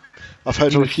 Yeah. I've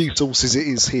heard from a few sources it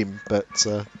is him, but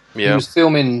he was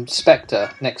filming Spectre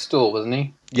next door, wasn't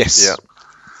he? yes. Yeah.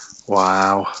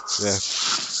 Wow. Yeah.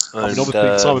 And, I mean,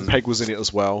 obviously Simon Pegg was in it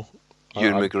as well.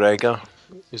 Ewan McGregor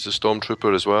is a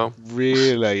stormtrooper as well.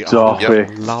 Really? Doffy. I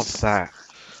love that.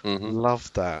 Mm-hmm.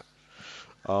 Love that.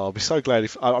 I'll be so glad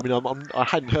if I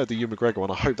hadn't heard the Ewan McGregor one.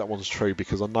 I hope that one's true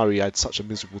because I know he had such a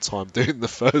miserable time doing the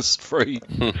first three.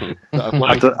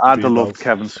 I'd have loved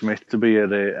Kevin Smith to be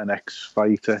an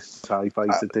ex-fighter, TIE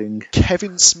fighter thing.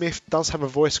 Kevin Smith does have a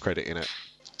voice credit in it.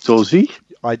 Does he?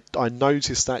 I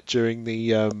noticed that during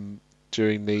the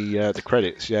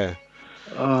credits. Yeah.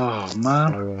 Oh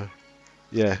man. So,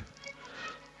 yeah.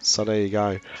 So there you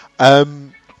go.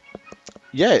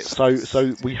 Yeah.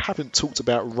 So we haven't talked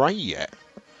about Ray yet.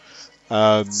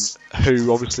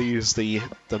 Who obviously is the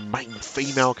main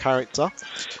female character,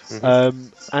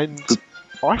 and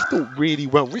I thought really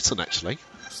well written actually.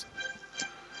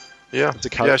 Yeah,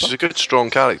 she's a good,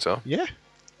 strong character. Yeah.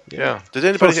 Did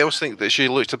anybody else think that she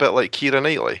looked a bit like Keira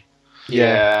Knightley?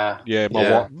 Yeah.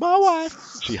 My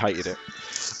wife. She hated it.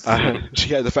 She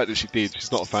hated the fact that she did.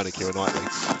 She's not a fan of Keira Knightley,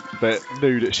 but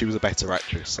knew that she was a better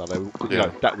actress. So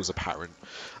that was apparent.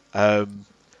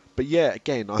 But yeah,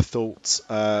 again, I thought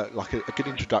like a good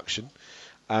introduction.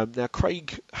 Now,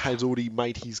 Craig has already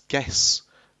made his guess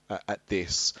at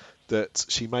this that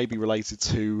she may be related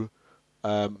to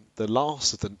the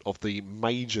last of the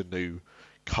major new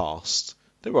cast.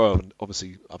 There were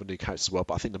obviously other new characters as well,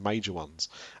 but I think the major ones,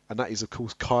 and that is of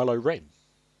course Kylo Ren.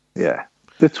 Yeah,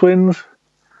 the twins.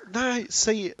 No,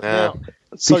 see, Yeah.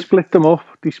 They split them up.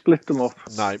 No,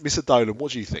 Mr. Dolan,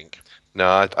 what do you think?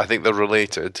 No, I think they're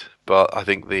related, but I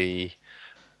think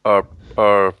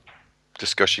our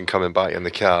discussion coming back in the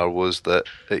car was that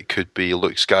it could be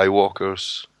Luke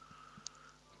Skywalker's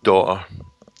daughter.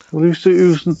 Well, who's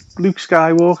Luke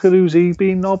Skywalker? Who's he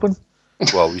been knobbing?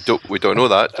 Well, we don't know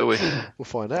that, do we? We'll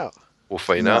find out. We'll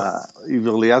find out. He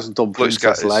really hasn't done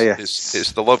Princess Leia.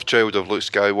 It's the love child of Luke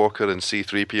Skywalker and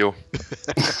C-3PO.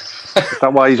 Is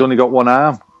that why he's only got one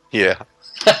arm? Yeah,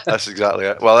 that's exactly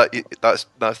it. Well, that's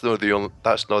not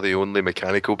the only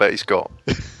mechanical bit he's got.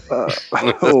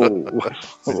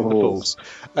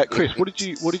 Chris, what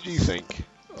did you think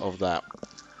of that?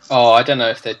 Oh, I don't know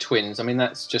if they're twins. I mean,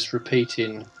 that's just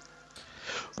repeating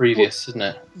previous, isn't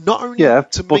it? Not only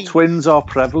but twins are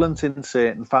prevalent in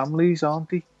certain families, aren't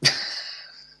they?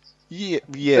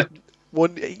 Yeah.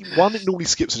 One, it normally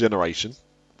skips a generation,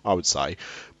 I would say.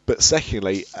 But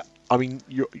secondly, I mean,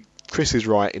 Chris is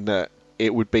right in that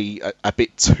it would be a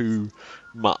bit too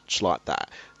much like that.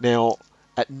 Now,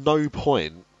 at no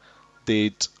point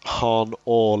did Han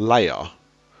or Leia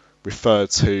refer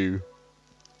to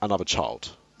another child.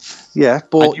 Yeah,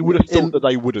 but and you would have thought that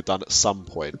they would have done at some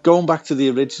point. Going back to the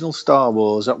original Star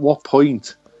Wars, at what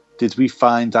point did we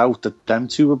find out that them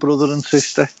two were brother and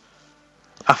sister?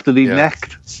 After they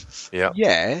necked? Yeah.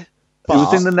 Yeah. But it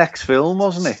was in the next film,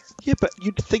 wasn't it? Yeah, but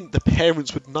you'd think the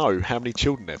parents would know how many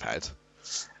children they've had.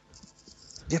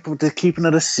 Yeah, but they're keeping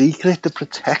it a secret to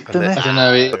protect them. I don't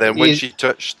know. But then when she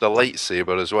touched the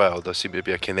lightsaber as well, there seemed to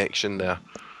be a connection there.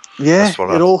 Yeah,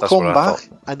 it all come back.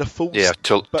 And the Force,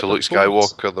 to Luke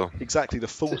Skywalker, though. Exactly, the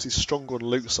Force is stronger on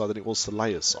Luke's side than it was to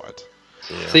Leia's side.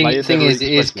 Yeah. Thing is,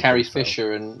 it is Carrie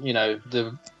Fisher, and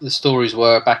the stories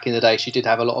were back in the day she did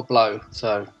have a lot of blow.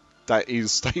 So that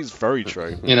is very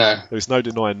true. There's no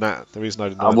denying that. There is no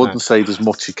denying. I wouldn't say there's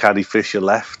much of Carrie Fisher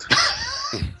left.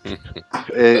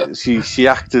 She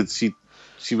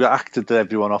acted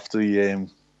everyone off the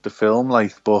film,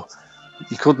 but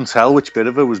You couldn't tell which bit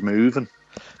of her was moving.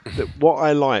 What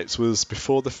I liked was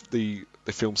before the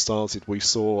film started, we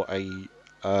saw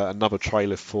another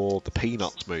trailer for the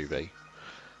Peanuts movie,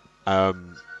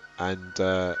 and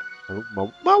my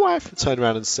wife turned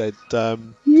around and said,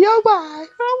 "Your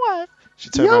wife." She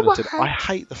turned around and said, "I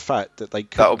hate the fact that they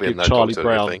couldn't give Charlie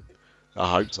Brown." I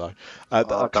hope so. I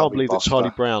can't believe that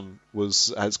Charlie Brown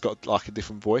has got like a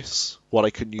different voice. Why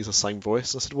they couldn't use the same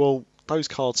voice? I said, well, those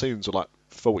cartoons were like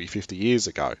 40, 50 years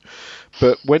ago.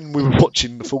 But when we were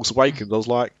watching The Force Awakens, I was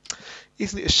like,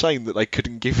 isn't it a shame that they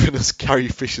couldn't give us Carrie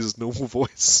Fisher's normal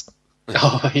voice?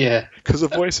 Oh, yeah. Because her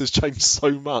voice has changed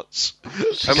so much.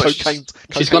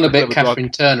 She's gone a bit Catherine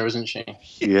Turner, isn't she?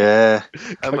 Yeah.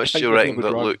 How much do you reckon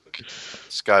that Luke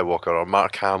Skywalker or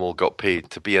Mark Hamill got paid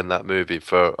to be in that movie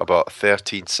for about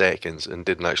 13 seconds and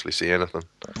didn't actually say anything?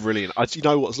 Brilliant. You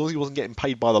know what? As long as he wasn't getting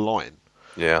paid by the line.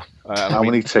 Yeah. How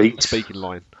many takes? Speaking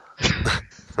line.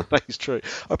 That is true.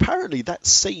 Apparently, that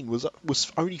scene was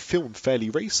only filmed fairly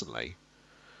recently,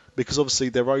 because obviously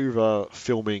they're over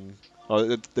filming.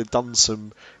 They've done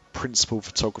some principal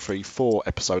photography for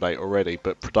Episode 8 already,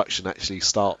 but production actually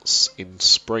starts in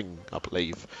spring, I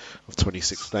believe, of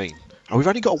 2016. And we've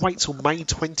only got to wait till May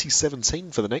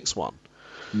 2017 for the next one.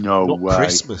 No not way.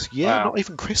 Christmas. Yeah, Wow. Not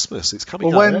even Christmas. It's coming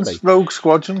Well, out when's early. Rogue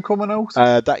Squadron coming out?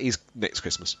 That is next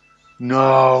Christmas.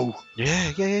 No.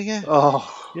 Yeah.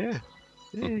 Oh. Yeah.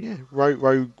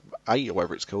 Rogue 8 or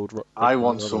whatever it's called. I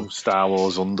want some Star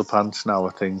Wars underpants now,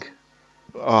 I think.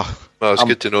 Oh, Well, it's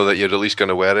good to know that you're at least going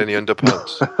to wear any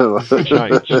underpants.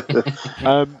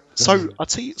 So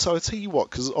I tell you what,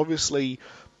 because obviously,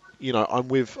 you know, I'm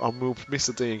with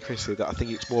Mr. D and Chris here that I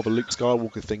think it's more of a Luke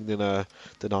Skywalker thing than a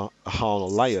Han or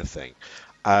Leia thing.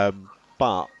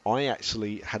 But I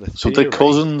actually had a theory. So they're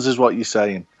cousins, is what you're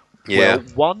saying? Yeah.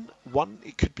 Well, one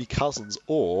it could be cousins,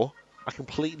 or I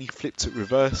completely flipped it,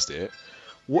 reversed it.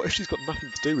 What if she's got nothing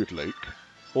to do with Luke,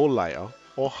 or Leia,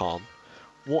 or Han?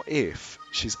 What if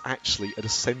she's actually a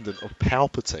descendant of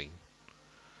Palpatine?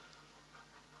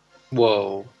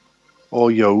 Whoa. Or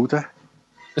Yoda?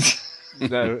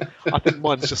 No, I think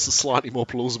mine's just slightly more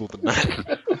plausible than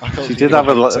that. She did have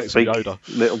a big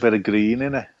little bit of green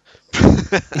in it.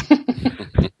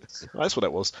 That's what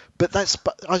it was. But I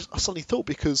suddenly thought,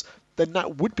 because then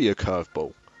that would be a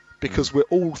curveball, because we're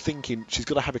all thinking she's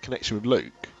got to have a connection with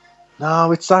Luke.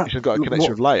 No, it's that. She's got a connection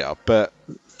with Leia, but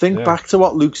think back to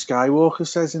what Luke Skywalker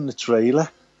says in the trailer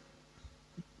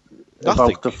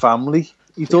about the family.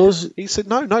 He does. He said,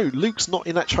 no, Luke's not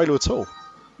in that trailer at all.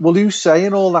 Well, who's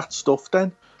saying all that stuff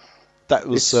then? That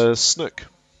was Snook,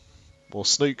 or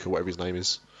Snook, or whatever his name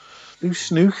is. Who's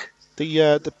Snook?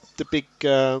 The big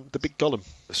Gollum.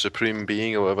 The Supreme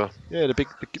Being or whatever. Yeah, the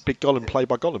big Gollum played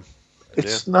by Gollum.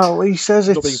 It's no. He says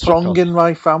it's strong in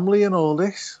my family and all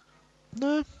this.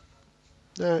 No,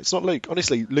 it's not Luke.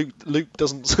 Honestly, Luke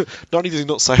doesn't. Not only does he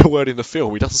not say a word in the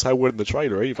film, he doesn't say a word in the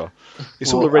trailer either.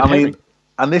 It's all a red herring.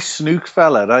 And this Snook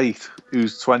fella, right,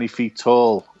 who's 20 feet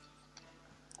tall.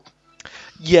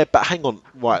 Yeah, but hang on.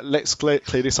 Right, let's clear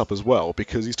this up as well,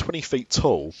 because he's 20 feet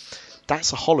tall.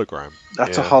 That's a hologram.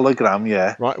 That's a hologram,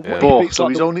 yeah. Right. Yeah. But so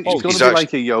he's going to be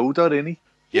like a Yoda, isn't he?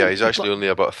 Yeah, he's actually only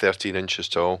about 13 inches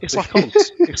tall. It's like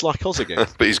Oz. It's like Oz again.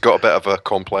 But he's got a bit of a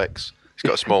complex. He's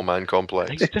got a small man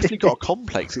complex. He's definitely got a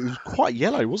complex. He was quite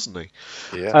yellow, wasn't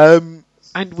he? Yeah.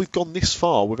 And we've gone this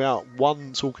far without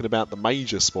talking about the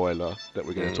major spoiler that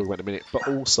we're going to talk about in a minute, but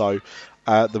also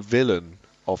the villain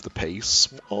of the piece,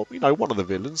 or one of the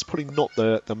villains, probably not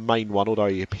the main one, although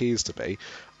he appears to be,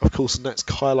 of course, and that's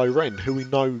Kylo Ren, who we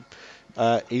know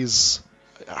has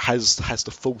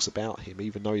the Force about him,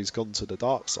 even though he's gone to the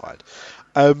dark side.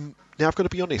 Now I've got to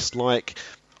be honest,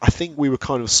 I think we were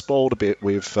kind of spoiled a bit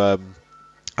with.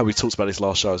 And we talked about this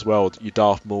last show as well, your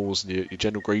Darth Mauls and your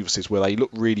General Grievouses, where they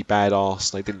look really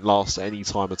badass and they didn't last at any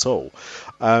time at all.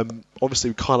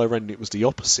 Obviously with Kylo Ren it was the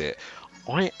opposite.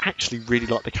 I actually really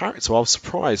liked the character. I was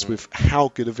surprised with how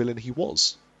good a villain he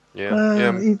was.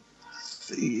 Yeah.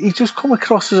 He just come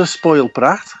across as a spoiled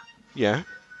brat. Yeah.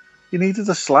 He needed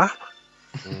a slap.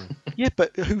 Yeah,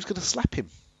 but who's going to slap him?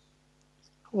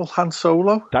 Well, Han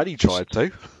Solo. Daddy tried to.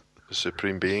 The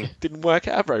Supreme Being. Didn't work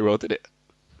out very well, did it?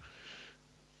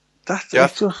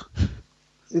 It's just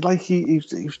like he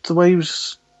the way he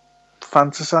was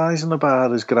fantasising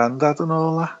about his granddad and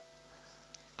all that.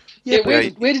 Yeah,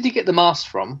 where did he get the mask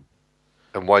from?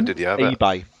 And why did he have it?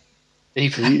 eBay,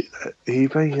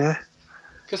 yeah.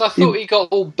 Because I thought he got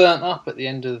all burnt up at the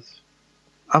end of.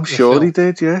 I'm sure film. He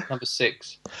did, yeah. Number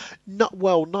 6.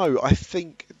 No, I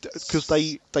think because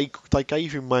they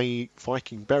gave him a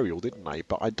Viking burial, didn't they?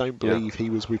 But I don't believe he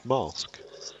was with mask.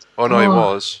 Oh no, he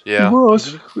was. Yeah, He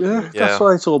was. Yeah, that's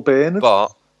why it's all burning.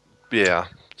 But yeah,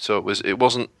 so it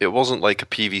wasn't like a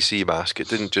PVC mask. It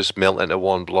didn't just melt into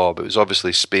one blob. It was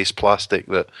obviously space plastic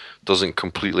that doesn't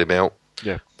completely melt.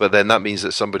 Yeah. But then that means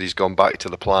that somebody's gone back to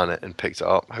the planet and picked it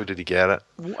up. How did he get it?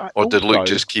 Or did Also- Luke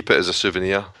just keep it as a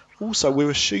souvenir? Also,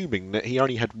 we're assuming that he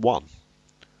only had one.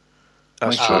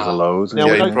 That's I'm sure there's a load. Now,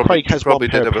 Yeah, we he know probably- Craig has he probably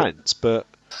one pair did of have a- pants, but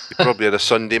He probably had a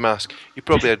Sunday mask. He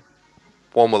probably had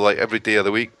one with like every day of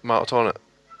the week marked on it.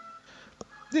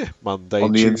 yeah, Monday,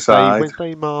 On the Tuesday, inside.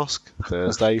 Wednesday mask,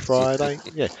 Thursday, Friday.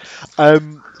 Yeah.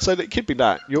 So it could be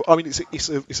that. It's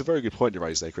a very good point you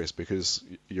raised there, Chris, because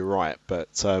you're right.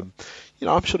 But I'm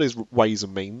sure there's ways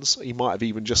and means. He might have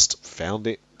even just found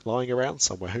it lying around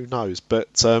somewhere. Who knows?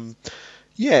 But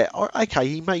okay,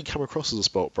 he may come across as a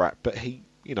sport brat, but he,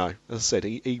 as I said,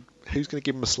 he who's going to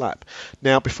give him a slap?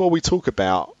 Now, before we talk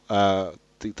about the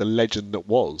legend that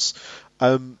was,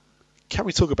 can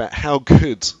we talk about how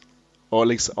good, or at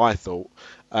least I thought,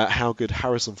 how good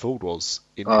Harrison Ford was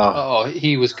in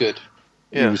he was good.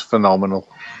 He was phenomenal.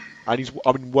 and he's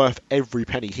worth every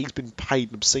penny. He's been paid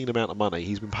an obscene amount of money.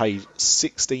 He's been paid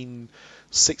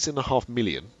 $6.5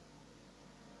 million.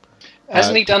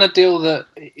 Hasn't he done a deal that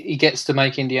he gets to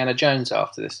make Indiana Jones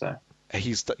after this, though?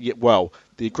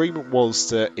 The agreement was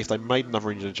that if they made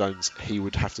another Indiana Jones, he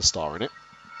would have to star in it,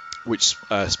 which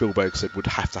Spielberg said would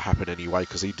have to happen anyway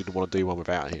because he didn't want to do one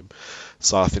without him.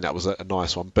 So I think that was a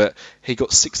nice one. But he got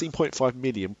 16.5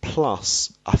 million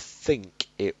plus, I think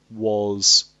it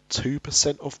was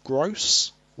 2% of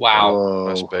gross. Wow. Whoa.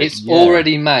 That's big. It's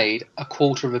already made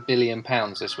 £250 million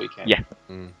this weekend. Yeah.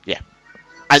 Yeah.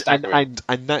 Staggering.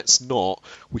 And that's not.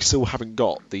 We still haven't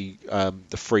got the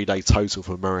 3-day total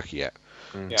for America yet.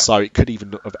 Yeah. So it could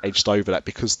even have edged over that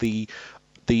because the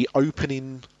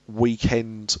opening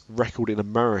weekend record in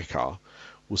America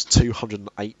was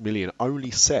 208 million,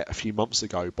 only set a few months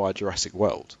ago by Jurassic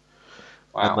World.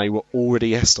 Wow. And they were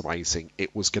already estimating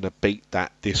it was going to beat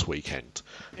that this weekend.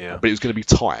 Yeah. But it was going to be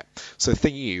tight. So the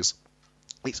thing is,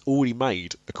 it's already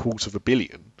made $250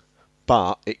 million,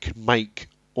 but it could make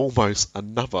almost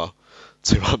another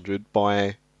 200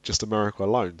 by just America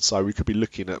alone. So we could be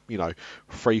looking at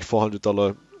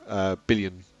 $300-400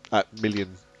 million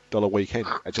weekend.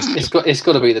 It's got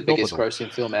to be the biggest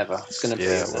grossing film ever. It's going to be.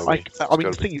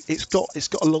 The thing is, it's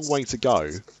got a long way to go,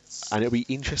 and it'll be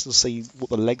interesting to see what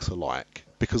the legs are like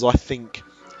because I think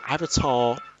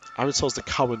Avatar's the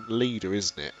current leader,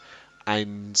 isn't it?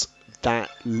 And that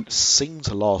seemed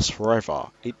to last forever.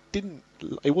 It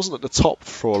wasn't at the top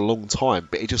for a long time,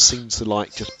 but it just seemed to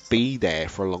just be there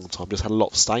for a long time. Just had a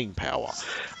lot of staying power,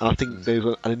 and I think there's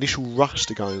an initial rush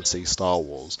to go and see Star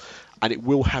Wars, and it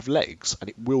will have legs, and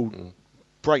it will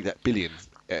break that billion.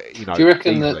 Do you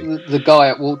reckon easily. that the guy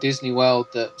at Walt Disney World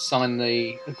that signed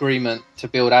the agreement to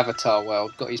build Avatar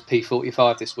World got his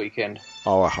P45 this weekend?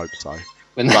 Oh, I hope so.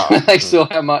 When they saw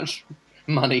how much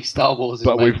money Star Wars is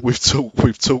But making. we've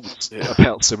talked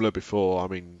about similar before. I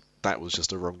mean, that was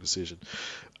just a wrong decision.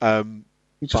 You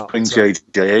just bring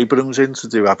J.J. Abrams in to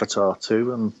do Avatar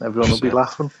 2 and everyone will be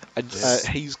laughing. And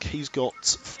he's got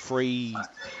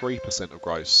 3% of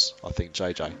gross, I think,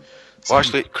 JJ. So Well,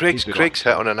 actually, Craig's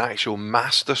hit on an actual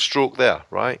master stroke there,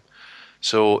 right?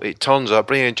 So it turns out,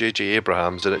 bringing in J.J.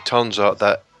 Abrams, and it turns out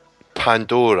that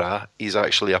Pandora is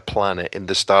actually a planet in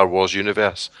the Star Wars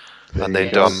universe, and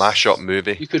then do a mashup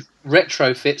movie. You could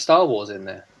retrofit Star Wars in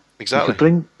there. Exactly. You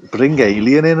could bring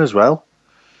Alien in as well.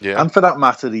 Yeah. And for that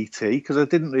matter, E.T., because I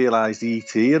didn't realise the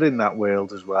E.T. are in that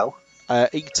world as well.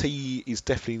 E.T. is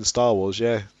definitely in Star Wars,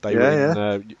 yeah. They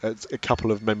were in, a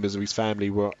couple of members of his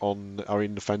family are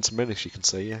in the Phantom Menace, you can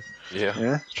see, yeah.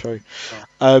 Yeah. It's true.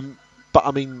 But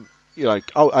I mean,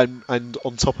 and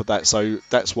on top of that, so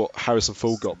that's what Harrison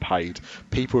Ford got paid.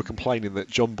 People were complaining that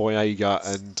John Boyega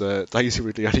and Daisy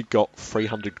Ridley only got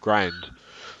 $300,000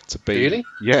 to be. Really?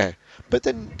 Yeah. But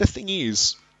then the thing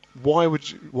is, why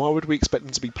would we expect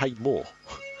them to be paid more?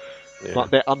 Yeah.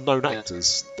 Like they're unknown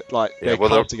actors. Their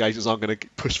casting agents aren't going to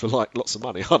push for lots of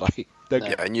money, are they?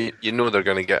 Yeah, and you know they're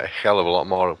going to get a hell of a lot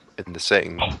more in the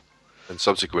second and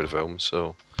subsequent films.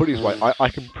 So put it this way, I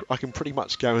can pretty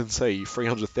much guarantee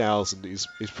 300,000 is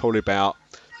probably about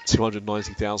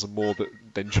 290,000 more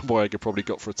than John Boyega probably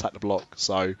got for Attack the Block.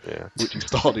 So which he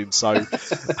starred in. So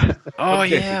it's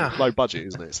low budget,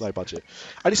 isn't it? It's low budget,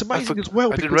 and it's amazing as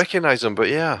well. I didn't recognise him, but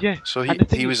yeah. So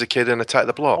he was a kid in Attack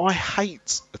the Block. I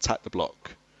hate Attack the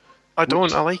Block. I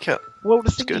don't. I like it. Well,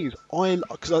 the thing is,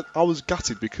 I was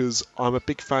gutted because I'm a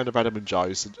big fan of Adam and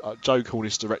Joe. So, Joe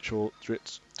Cornish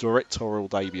directorial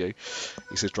debut,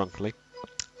 he says drunkenly.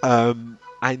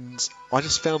 And I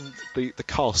just found the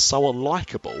cast so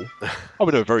unlikable. I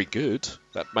mean, they were very good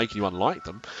at making you unlike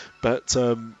them, but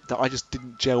that I just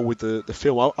didn't gel with the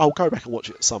film. I'll go back and watch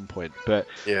it at some point. But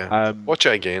watch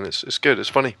it again. It's good. It's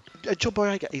funny. John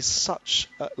Boyega is such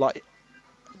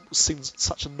seems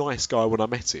such a nice guy when I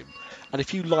met him. And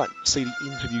if you see the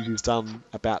interviews he's done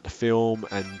about the film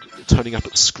and turning up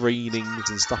at screenings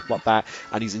and stuff like that,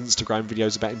 and his Instagram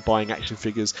videos about him buying action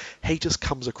figures, he just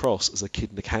comes across as a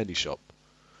kid in a candy shop.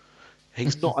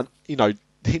 He's not,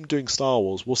 him doing Star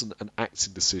Wars wasn't an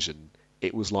acting decision.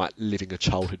 It was like living a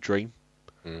childhood dream.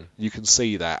 You can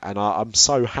see that, and I'm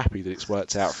so happy that it's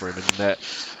worked out for him. And that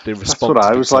the response. That's what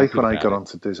I was like when I got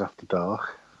onto Diz After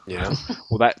Dark. Yeah.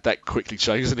 Well, that quickly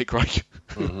changed, didn't it, Craig?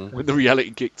 When the reality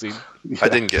kicked in. Yeah. I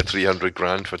didn't get 300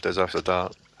 grand for Diz After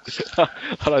Dark. I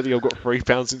don't think I've got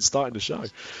 £3 since starting the show.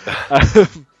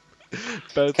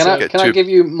 But, can I give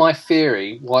you my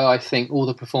theory why I think all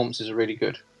the performances are really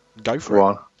good? Go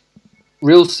for it.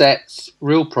 Real sets,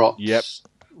 real props, yep.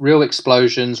 Real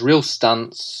explosions, real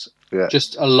stunts. Yeah.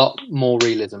 Just a lot more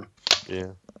realism.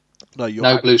 Yeah.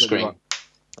 No blue screen.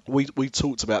 Right. We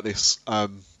talked about this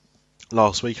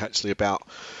last week actually about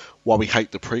why we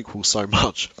hate the prequel so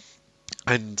much,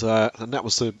 and that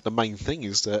was the main thing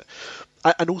is that,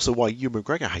 and also why Ewan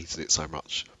McGregor hated it so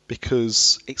much,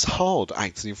 because it's hard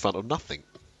acting in front of nothing.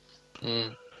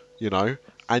 And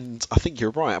I think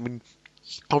you're right. I mean,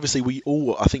 obviously we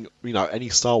all, I think, any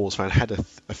Star Wars fan had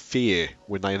a fear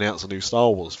when they announced a new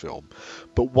Star Wars film,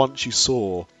 but once you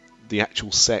saw the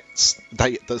actual sets,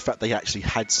 the fact they actually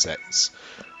had sets,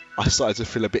 I started to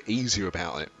feel a bit easier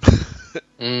about it.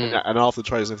 And after the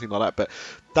trailers and everything like that, but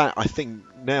that, I think,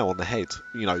 now on the head,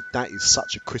 that is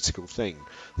such a critical thing.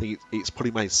 I think it's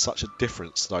probably made such a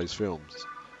difference to those films,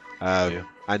 and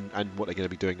what they're going to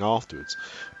be doing afterwards.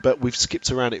 But we've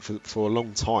skipped around it for a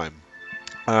long time.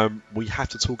 We have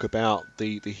to talk about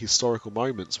the historical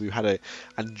moments. We've had an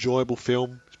enjoyable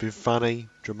film. It's been funny,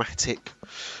 dramatic,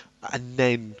 and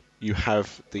then you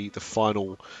have the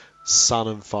final son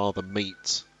and father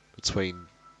meet between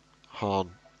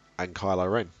Han and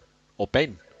Kylo Ren, or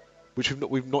Ben, which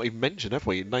we've not even mentioned, have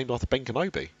we? Named after Ben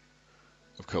Kenobi,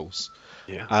 of course.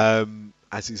 Yeah.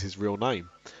 As is his real name.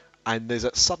 And there's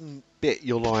that sudden bit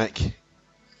you're like,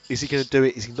 is he going to do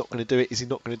it? Is he not going to do it? Is he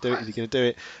not going to do it? Is he going to do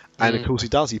it? And of course he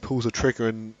does. He pulls the trigger,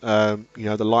 and the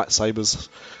lightsaber's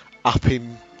up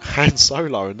in Han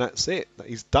Solo, and that's it.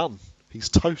 He's done. He's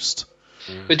toast.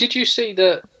 But did you see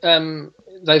that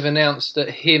they've announced that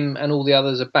him and all the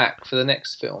others are back for the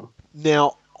next film?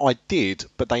 Now, I did,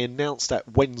 but they announced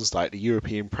that Wednesday at the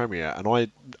European premiere, and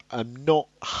I am not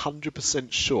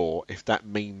 100% sure if that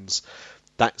means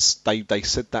they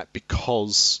said that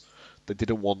because they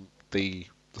didn't want the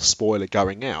spoiler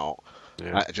going out,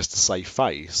 just to save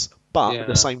face. But at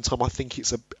the same time, I think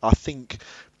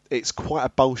it's quite a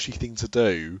bullshit thing to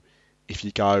do if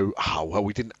you go, oh well,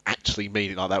 we didn't actually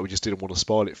mean it like that. We just didn't want to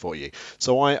spoil it for you.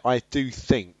 So I do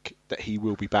think that he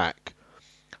will be back.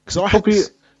 Because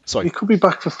he could be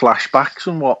back for flashbacks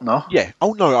and whatnot. Yeah.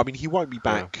 Oh no, I mean he won't be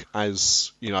back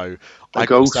as I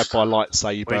got stabbed by a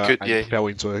lightsaber and fell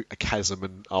into a chasm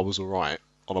and I was alright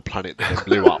on a planet that then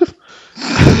blew up.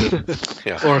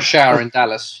 Or a shower in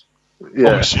Dallas.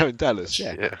 Yeah. Or a shower in Dallas.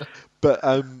 Yeah. But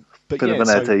bit of an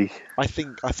Eddie. I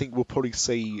think we'll probably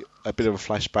see a bit of a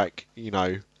flashback.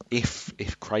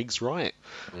 If Craig's right,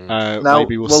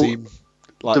 maybe we'll see him.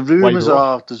 Like, the rumours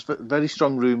are, there's very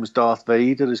strong rumours Darth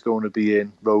Vader is going to be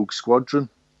in Rogue Squadron.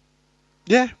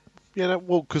 Yeah,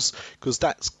 well, because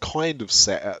that's kind of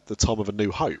set at the time of A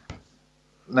New Hope.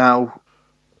 Now,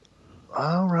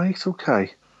 all right,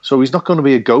 okay. So he's not going to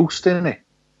be a ghost in it?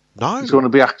 No. He's going to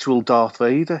be actual Darth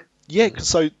Vader? Yeah,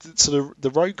 so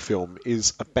the Rogue film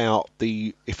is about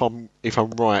if I'm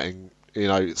right,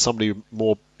 and somebody with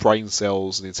more brain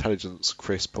cells and intelligence,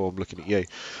 Chris, Paul, I'm looking at you.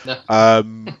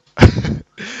 No.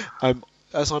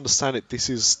 As I understand it,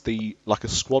 this is like a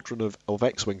squadron of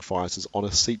X-Wing fighters on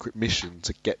a secret mission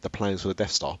to get the plans for the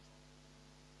Death Star.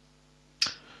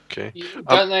 Okay.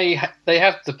 Don't they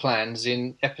have the plans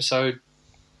in Episode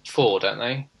 4, don't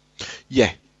they?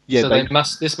 Yeah. So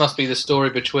this must be the story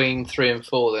between 3 and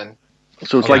 4 then.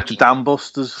 So it's like the Dam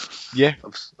Busters. Yeah.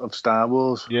 Of Star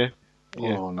Wars. Yeah.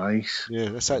 Oh, nice. Yeah,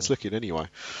 that's how it's looking anyway.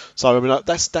 So I mean,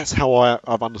 that's how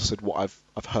I've understood what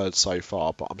I've heard so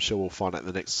far. But I'm sure we'll find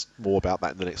out more about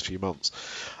that in the next few months.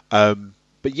 But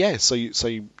yeah, so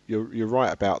you're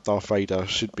right about Darth Vader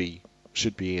should be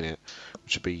in it,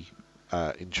 which should be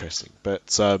interesting.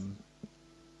 But I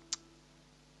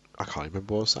can't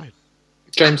remember what I was saying.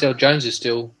 James L. Jones is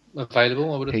still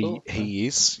available, I would have thought. He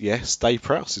is, yes. Dave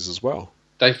Prowse is as well.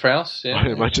 Dave Prowse, yeah. I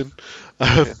imagine,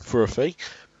 for a fee.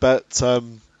 But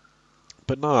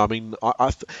no, I mean,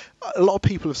 a lot of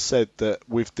people have said that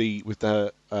with the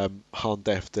Han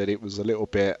Death that it was a little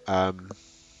bit of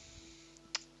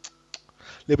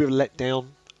a letdown.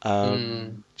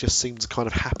 Just seemed to kind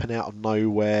of happen out of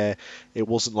nowhere. It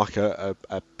wasn't like a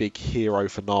big hero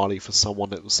finale for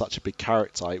someone that was such a big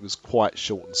character. It was quite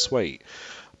short and sweet.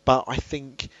 But I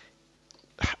think,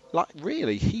 like,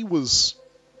 really, he was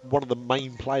one of the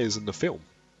main players in the film.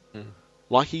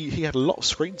 Like, he had a lot of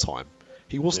screen time.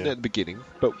 He wasn't at the beginning,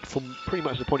 but from pretty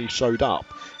much the point he showed up,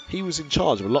 he was in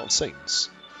charge of a lot of scenes.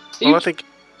 Well, I think...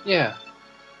 Yeah.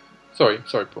 Sorry,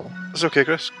 Paul. It's okay,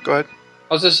 Chris. Go ahead.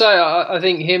 I was going to say, I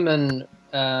think him and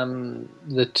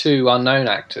the two unknown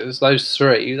actors, those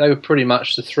three, they were pretty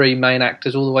much the three main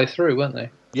actors all the way through, weren't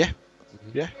they? Yeah.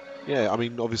 I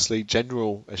mean, obviously,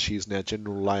 General, as she is now,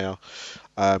 General Leia,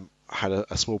 had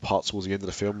a small part towards the end of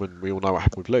the film, and we all know what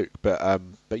happened with Luke. But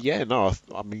yeah, no,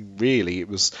 I mean, really, it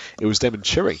was them and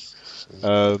Chewie,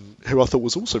 who I thought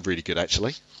was also really good,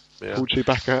 actually. Yeah. Paul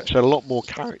Chewbacca actually had a lot more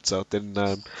character than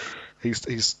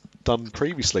he's done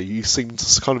previously. He seemed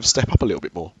to kind of step up a little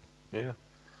bit more. Yeah.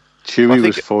 Chewie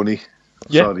was funny.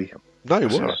 Yeah. Sorry. No,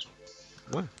 it was.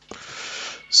 No.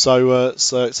 So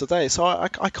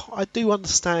I do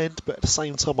understand, but at the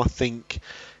same time, I think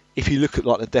if you look at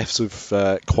like the deaths of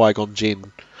Qui-Gon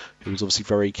Jinn, who was obviously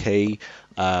very key,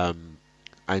 and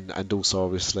also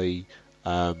obviously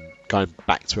going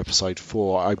back to Episode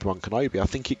 4, Obi-Wan Kenobi, I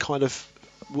think it kind of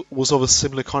was of a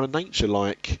similar kind of nature.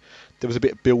 Like there was a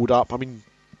bit of build up. I mean,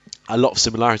 a lot of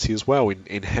similarity as well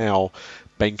in how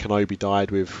Ben Kenobi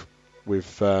died with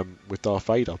Darth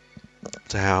Vader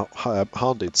to how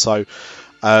Han did. So.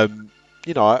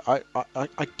 You know,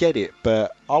 I get it,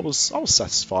 but I was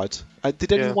satisfied.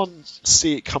 Did anyone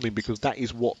see it coming? Because that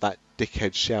is what that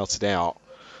dickhead shouted out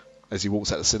as he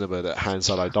walks out the cinema, that Han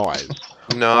Solo dies.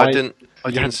 No, I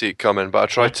didn't see it coming, but I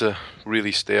tried to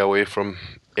really stay away from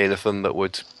anything that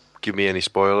would give me any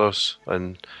spoilers.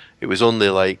 And it was only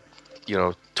like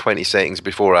 20 seconds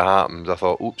before it happened, I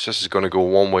thought, oops, this is going to go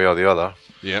one way or the other.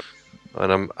 Yep.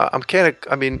 And I'm kind of,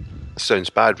 I mean, it sounds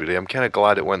bad really, I'm kind of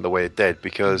glad it went the way it did,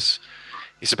 because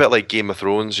it's a bit like Game of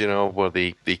Thrones, where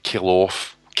they kill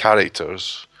off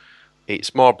characters.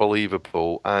 It's more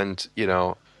believable, and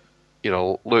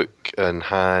Luke and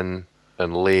Han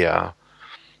and Leia,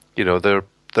 they're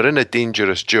in a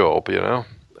dangerous job,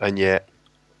 and yet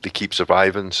they keep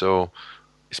surviving. So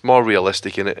it's more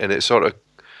realistic in it, and it sort of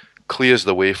clears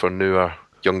the way for newer,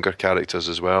 younger characters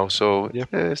as well. So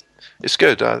it's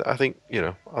good. I think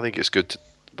I think it's good,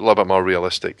 a little bit more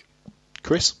realistic.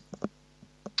 Chris?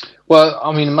 Well,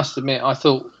 I mean, I must admit, I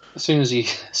thought as soon as he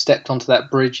stepped onto that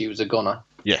bridge, he was a goner.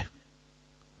 Yeah.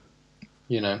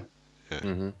 Yeah.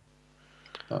 Mm-hmm.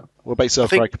 What about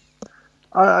yourself, Craig?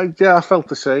 I felt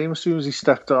the same. As soon as he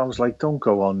stepped on, I was like, don't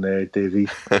go on there, Divvy.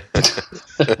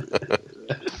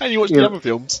 And you watched the other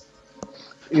films.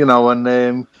 And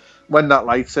when that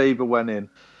lightsaber went in,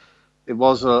 it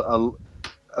was a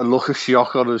look of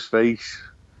shock on his face.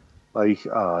 Like,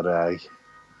 oh, no.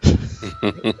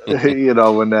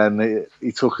 And then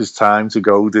he took his time to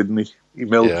go, didn't he? He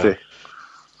milked it.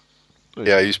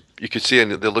 Yeah, you could see in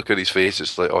the look at his face,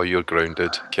 it's like, oh, you're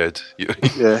grounded, kid.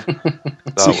 Yeah.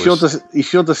 He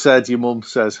should have said, your mum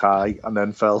says hi, and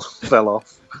then fell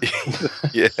off.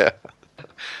 Yeah.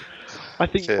 I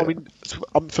think, I mean,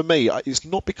 for me, it's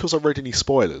not because I read any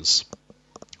spoilers.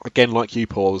 Again, like you,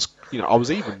 Paul, I was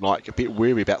even like a bit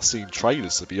weary about seeing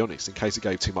trailers, to be honest, in case it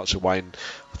gave too much away, and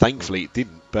thankfully it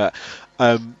didn't. But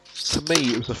to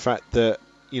me, it was the fact that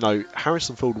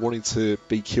Harrison Ford wanted to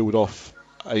be killed off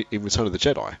in Return of the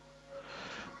Jedi,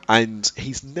 and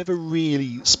he's never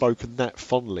really spoken that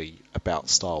fondly about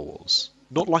Star Wars.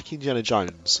 Not like Indiana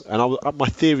Jones, and my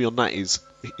theory on that is,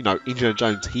 Indiana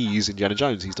Jones, he is Indiana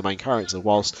Jones, he's the main character,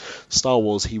 whilst Star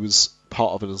Wars, he was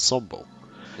part of an ensemble.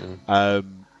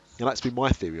 And that's been my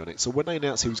theory on it. So when they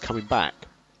announced he was coming back,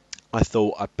 I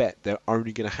thought, I bet they're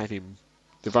only going to have him,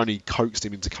 they've only coaxed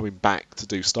him into coming back to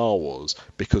do Star Wars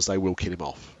because they will kill him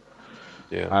off.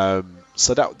 Yeah.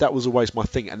 So that was always my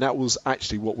thing, and that was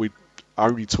actually what we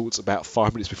only talked about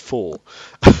 5 minutes before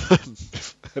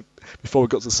we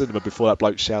got to the cinema, before that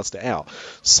bloke shouted it out.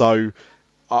 So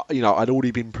I'd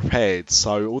already been prepared.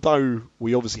 So although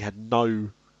we obviously had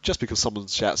just because someone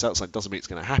shouts out something doesn't mean it's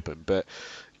going to happen, but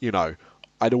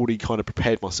I'd already kind of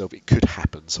prepared myself it could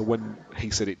happen. So when he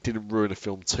said it didn't ruin the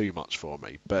film too much for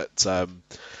me. But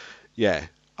yeah,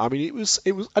 I mean it was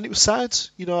sad.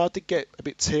 I did get a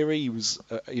bit teary. He was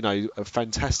a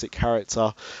fantastic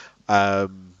character,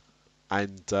 and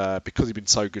because he'd been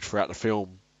so good throughout the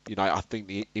film, I think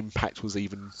the impact was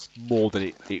even more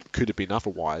than it could have been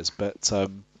otherwise. But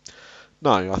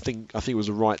no, I think it was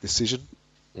a right decision,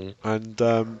 and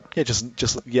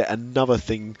just yet another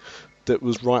thing that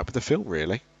was right with the film,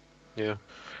 really. Yeah,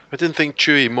 I didn't think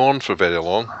Chewie mourned for very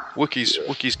long.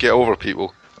 Wookiees get over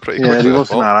people pretty quickly. Yeah, he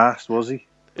wasn't harassed, was he?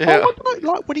 Yeah. Oh, I don't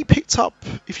know, like when he picked up.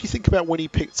 If you think about when he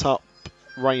picked up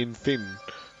Rey and Finn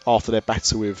after their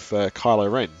battle with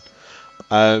Kylo Ren,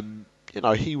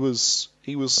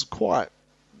 he was quite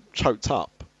choked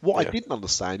up. What I didn't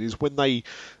understand is when they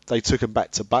took him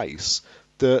back to base,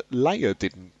 that Leia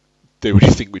didn't do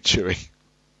anything with Chewie.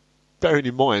 Bearing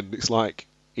in mind, it's like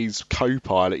his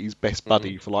co-pilot, his best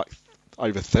buddy for like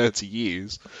over 30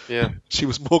 years. Yeah, she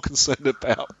was more concerned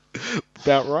about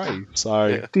Rey.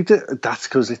 So that's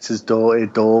because it's his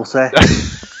daughter.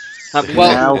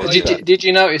 Well, did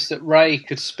you notice that Rey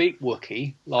could speak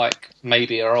Wookiee, like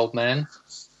maybe her old man?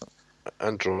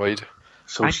 Android.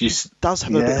 So she does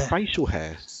have a bit of facial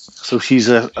hair. So she's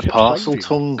a parcel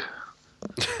tongue.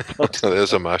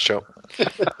 There's a mashup.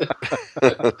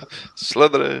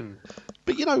 Slytherin.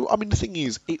 But the thing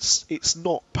is, it's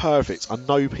not perfect. I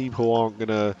know people aren't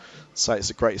gonna say it's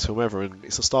the greatest film ever, and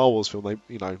it's a Star Wars film.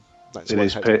 That's it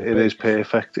is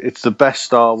perfect. It's the best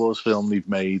Star Wars film they've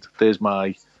made. There's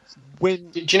my. Do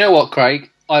you know what, Craig?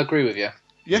 I agree with you.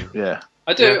 Yeah.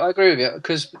 I do. Yeah. I agree with you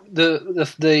because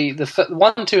the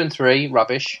 1, 2, and 3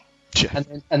 rubbish,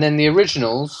 and then the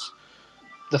originals.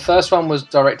 The first one was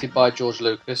directed by George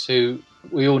Lucas, who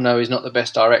we all know is not the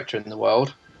best director in the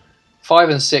world. 5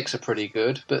 and 6 are pretty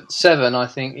good, but 7 I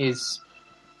think is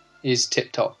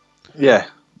tip top. Yeah,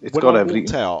 got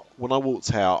everything. When I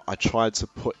walked out, I tried to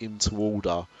put into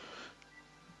order,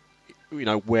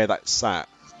 where that sat.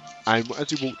 And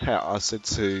as we walked out, I said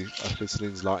to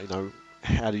Lindsay, like,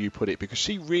 how do you put it? Because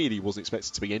she really wasn't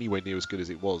expected to be anywhere near as good as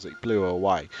it was. It blew her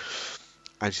away.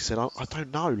 And she said, I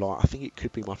don't know, like, I think it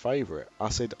could be my favourite. I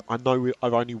said, I know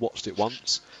I've only watched it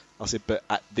once. I said, but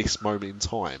at this moment in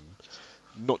time,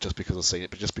 not just because I've seen it,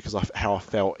 but just because how I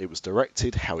felt it was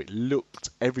directed, how it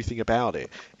looked, everything about it,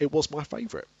 it was my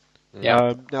favourite.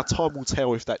 Yeah. Now, time will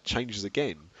tell if that changes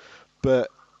again. But,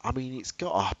 it's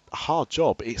got a hard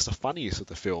job. It's the funniest of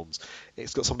the films.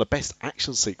 It's got some of the best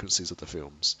action sequences of the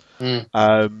films.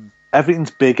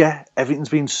 Everything's bigger. Everything's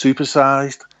been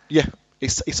supersized. Yeah.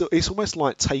 It's almost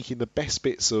like taking the best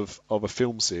bits of a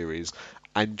film series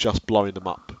and just blowing them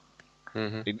up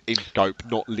in scope,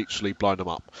 not literally blowing them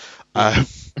up.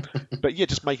 But yeah,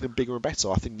 just making them bigger and better.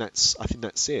 I think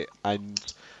that's it. And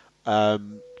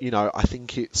I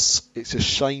think it's a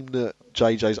shame that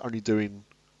JJ's only doing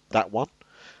that one.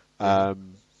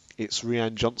 It's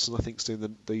Rian Johnson, I think, is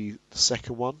doing the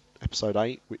second one, episode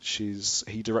 8, which is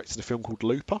he directed a film called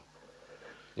Looper.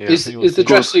 Yeah, is the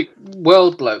Jurassic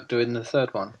World bloke doing the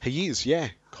third one? He is, yeah.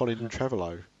 Colin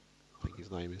Trevorrow, I think his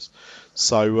name is.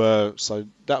 So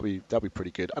that'll be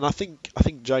pretty good. And I think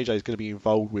JJ is going to be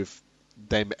involved with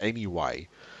them anyway,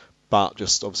 but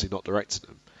just obviously not directing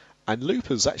them. And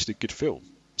Looper's actually a good film.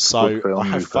 So I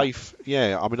have faith.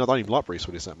 Yeah, I don't even like Bruce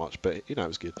Willis that much, but it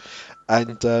was good.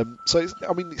 And so it's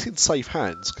in safe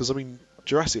hands because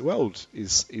Jurassic World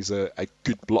is a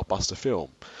good blockbuster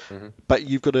film, but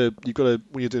you've got to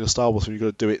when you're doing a Star Wars film, you've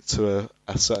got to do it to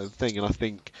a certain thing, and I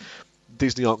think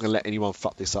Disney aren't going to let anyone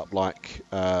fuck this up like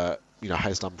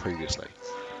has done previously.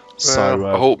 So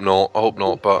I hope not.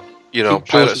 But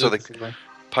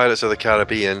Pirates of the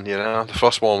Caribbean, the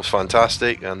first one was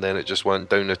fantastic, and then it just went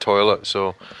down the toilet.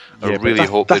 So I really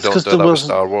hope they don't do that with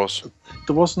Star Wars.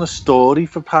 There wasn't a story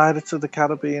for Pirates of the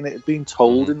Caribbean. It had been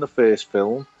told in the first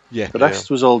film. Yeah, the rest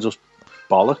was all just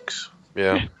bollocks.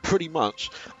 Yeah, pretty much.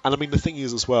 And the thing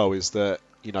is as well is that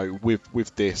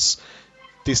with this,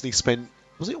 Disney spent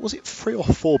was it 3 or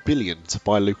 4 billion to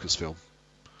buy Lucasfilm.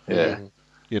 Yeah.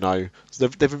 So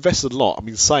they've invested a lot.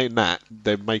 Saying that,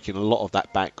 they're making a lot of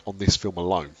that back on this film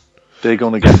alone. They're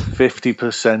going to get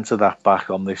 50% of that back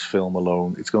on this film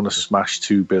alone. It's going to smash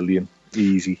 2 billion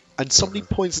easy. And somebody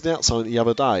pointed out something the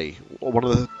other day. One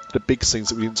of the big things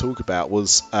that we didn't talk about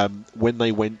was when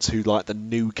they went to like the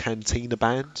new Cantina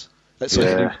band.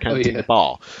 The new Cantina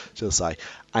bar, should I say?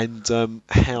 And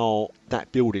how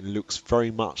that building looks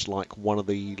very much like one of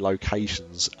the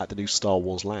locations at the new Star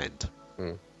Wars land.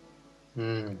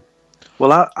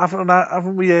 Well,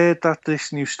 haven't we heard that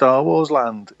this new Star Wars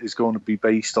land is going to be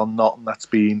based on nothing that's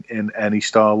been in any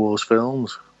Star Wars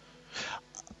films?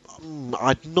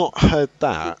 I'd not heard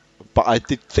that, but I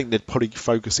did think they'd probably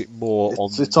focus it more on.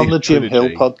 It's on the Jim Hill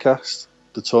podcast.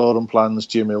 the Touring Plans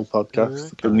Jim Hill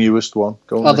podcast, the newest one.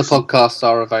 Other podcasts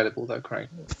are available, though, Craig.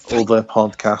 Other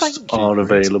podcasts are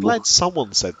available. I'm glad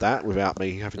someone said that without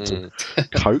me having to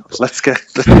coax. Let's get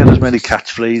as many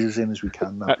catchphrases in as we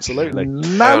can now. Absolutely.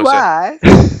 No way.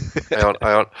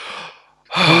 Hang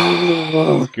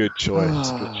on. Good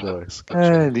choice.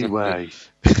 Anyway.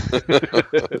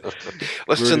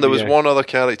 Listen, there was one other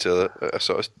character, a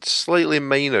sort of slightly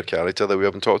minor character that we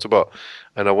haven't talked about,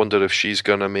 and I wonder if she's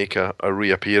going to make a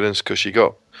reappearance because she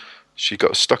got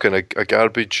stuck in a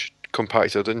garbage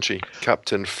compactor, didn't she?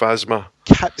 Captain Phasma.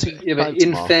 But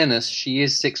in fairness, she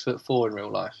is 6'4" in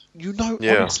real life.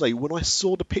 Honestly, when I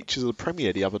saw the pictures of the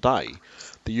premiere the other day,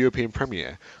 the European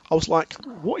premiere, I was like,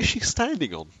 what is she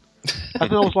standing on? And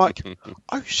then I was like,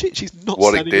 oh shit, she's not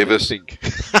Warwick standing Davis. on anything.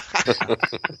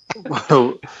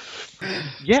 Well,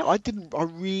 yeah, I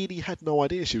really had no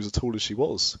idea she was as tall as she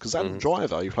was. Because Adam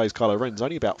Driver, who plays Kylo Ren, is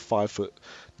only about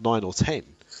 5'9" or 10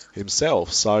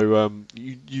 himself. So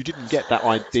you didn't get that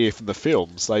idea from the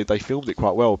films. They filmed it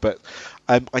quite well. But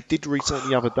I did read something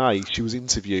the other day. She was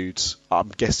interviewed, I'm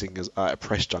guessing, at a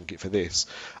press junket for this.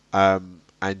 And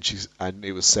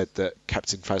it was said that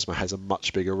Captain Phasma has a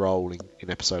much bigger role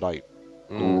in Episode 8.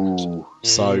 Ooh.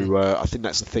 So I think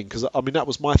that's the thing, because I mean that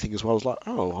was my thing as well. I was like,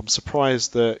 oh, I'm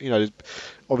surprised that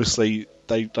obviously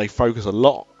they focus a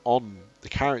lot on the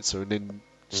character and then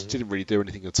just didn't really do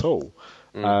anything at all.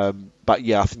 But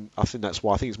yeah, I think that's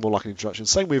why I think it's more like an introduction.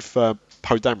 Same with Poe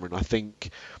Dameron. I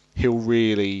think he'll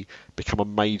really become a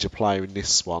major player in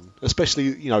this one,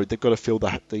 especially they've got to fill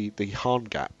the Han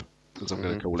gap, as I'm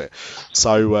going to call it.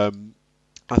 So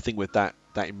I think with that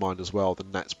in mind as well,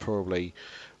 then that's probably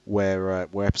where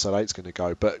Episode 8 is going to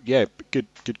go. But yeah,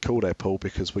 good call there, Paul,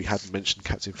 because we hadn't mentioned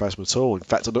Captain Phasma at all. In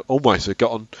fact, I'd almost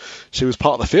forgotten she was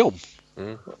part of the film.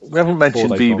 We haven't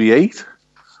mentioned BB-8.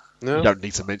 No. You don't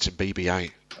need to mention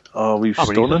BB-8. Oh, we've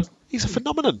stunning. He's a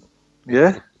phenomenon.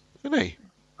 Yeah. Isn't he?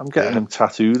 I'm getting him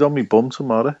tattooed on my bum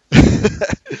tomorrow.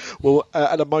 Well,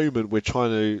 at the moment, we're trying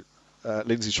to...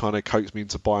 Lindsay's trying to coax me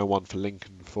into buying one for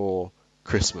Lincoln for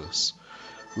Christmas.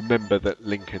 Remember that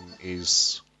Lincoln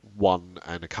is 1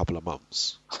 and a couple of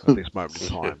months at this moment in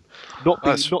time. Not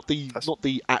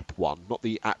the app one, not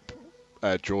the app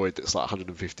droid that's like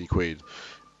 150 quid.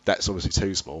 That's obviously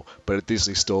too small. But a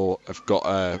Disney store have got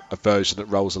a version that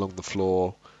rolls along the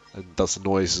floor and does the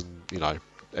noise and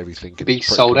everything. It'd be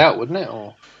sold out, wouldn't it?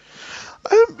 Or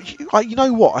you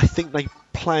know what? I think they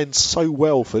planned so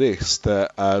well for this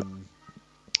that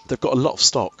they've got a lot of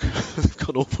stock. They've got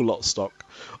an awful lot of stock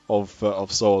of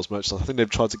Star Wars merchandise. I think they've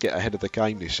tried to get ahead of the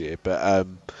game this year, but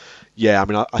yeah, I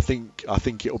mean, I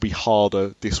think it'll be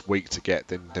harder this week to get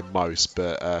than most.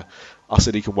 But I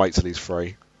said he can wait till he's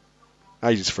free.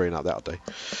 Ages free enough, that'll do.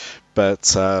 But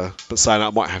saying that,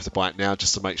 I might have to buy it now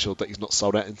just to make sure that he's not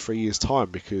sold out in 3 years' time,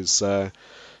 because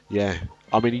yeah,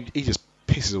 I mean, he just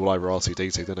pisses all over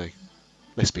R2-D2, doesn't he?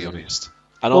 Let's be honest.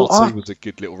 And R2 was a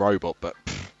good little robot, but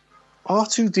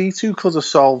R2-D2 could have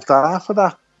solved half of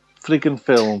that friggin'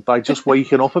 film by just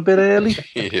waking up a bit early.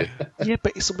 Yeah,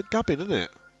 but it's a McGubbin, isn't it?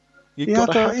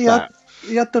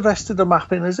 He had the rest of the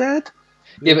map in his head.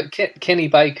 Yeah, but Kenny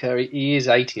Baker, he is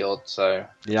 80 odd, so...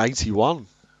 Yeah, 81.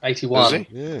 81. Is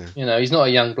he? Yeah. He's not a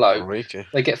young bloke. Ricky.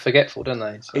 They get forgetful, don't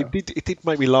they? So. It did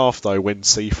make me laugh, though, when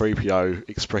C-3PO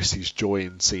expressed his joy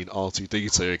in seeing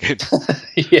R2-D2 again.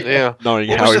 Yeah. Knowing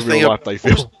how in real life they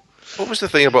feel. What was the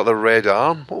thing about the red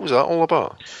arm? What was that all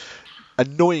about?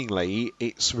 Annoyingly,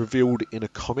 it's revealed in a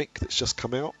comic that's just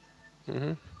come out.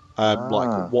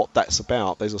 Like what that's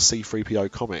about. There's a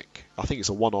C-3PO comic. I think it's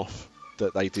a one-off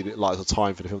that they did it like as a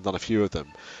time for the film, done a few of them,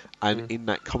 and in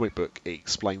that comic book it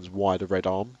explains why the red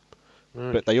arm.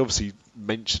 But they obviously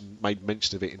made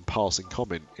mention of it in passing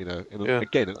comment in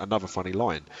again another funny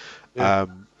line.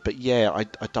 But yeah,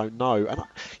 I don't know, and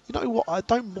you know what, I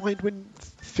don't mind when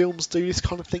films do this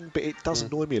kind of thing, but it does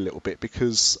annoy me a little bit,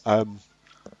 because I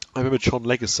remember Tron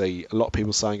Legacy, a lot of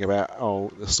people saying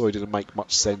about, the story didn't make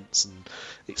much sense and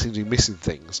it seems to be missing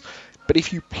things. But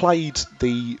if you played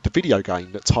the video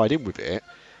game that tied in with it,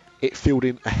 it filled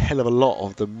in a hell of a lot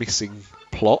of the missing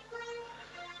plot.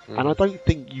 And I don't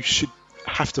think you should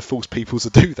have to force people to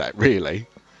do that, really.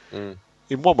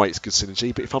 In one way it's good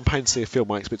synergy, but if I'm paying to see a film,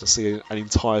 I expect to see an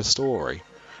entire story.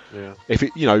 Yeah. If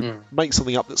it, make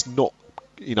something up that's not,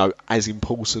 as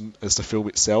important as the film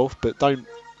itself, but don't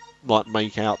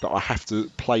make out that I have to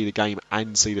play the game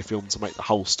and see the film to make the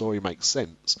whole story make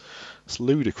sense. It's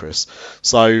ludicrous.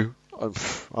 So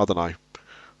I don't know.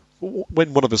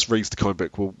 When one of us reads the comic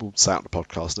book, we'll say it on the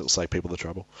podcast and it'll save people the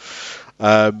trouble.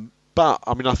 But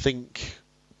I mean, I think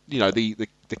the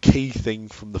the key thing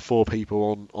from the 4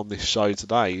 people on this show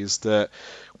today is that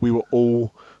we were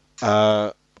all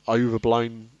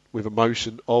overblown with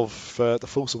emotion of The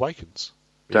Force Awakens.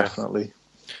 Definitely.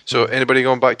 So, anybody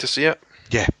going back to see it?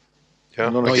 Yeah.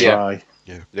 I'm going to try.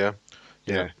 Yeah.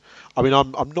 I mean,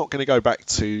 I'm not going to go back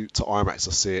to IMAX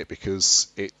to see it because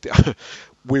it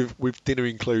with dinner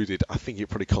included, I think it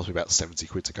probably cost me about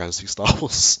 £70 to go and see Star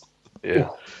Wars. Yeah.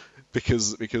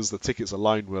 because the tickets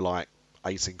alone were like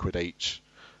 £18 each.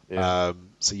 Yeah.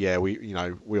 So yeah, we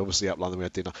obviously up London, we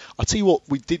had dinner. I'll tell you what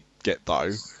we did get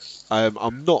though.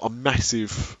 I'm not a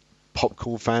massive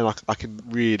popcorn fan. I can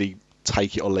really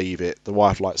take it or leave it. The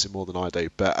wife likes it more than I do,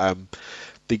 but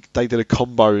they did a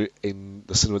combo in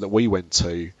the cinema that we went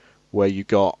to where you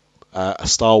got a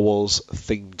Star Wars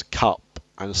themed cup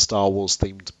and a Star Wars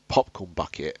themed popcorn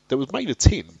bucket that was made of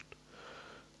tin.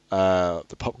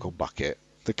 The popcorn bucket,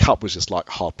 the cup was just like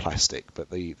hard plastic, but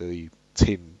the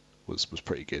tin was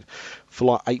pretty good for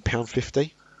like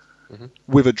 £8.50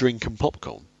 with a drink and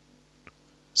popcorn.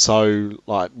 So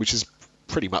like, which is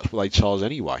pretty much what they charge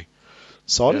anyway.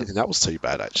 So I didn't think that was too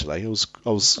bad actually. I was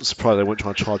surprised they weren't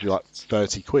trying to charge you like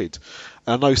 £30.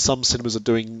 And I know some cinemas are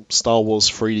doing Star Wars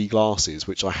 3D glasses,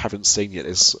 which I haven't seen yet.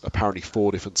 There's apparently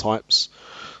 4 different types,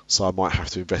 so I might have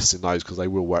to invest in those because they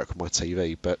will work on my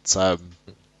TV. But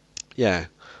yeah,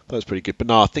 that was pretty good. But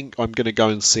no, I think I'm going to go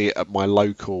and see it at my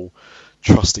local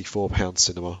trusty £4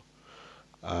 cinema.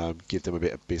 Give them a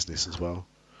bit of business as well.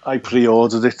 I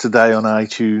pre-ordered it today on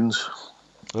iTunes.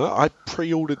 I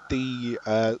pre-ordered the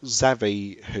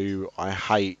Zavi, who I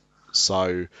hate,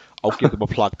 so I'll give them a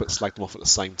plug but slag them off at the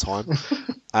same time.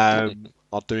 I'm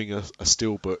doing a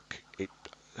steelbook. It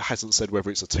hasn't said whether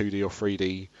it's a 2D or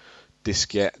 3D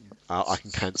disc yet. I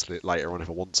can cancel it later on if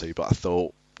I want to, but I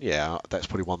thought, yeah, that's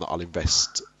probably one that I'll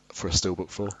invest for a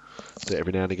steelbook for. Do it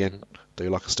every now and again. Do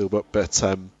like a steelbook, but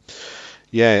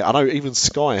yeah, I know even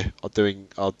Sky are doing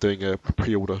a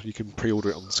pre-order. You can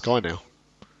pre-order it on Sky now.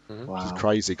 Wow. Which is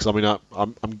crazy because I mean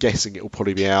I'm guessing it will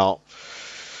probably be out.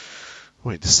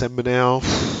 December now.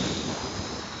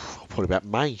 Probably about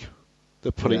May.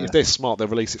 If they're smart, they'll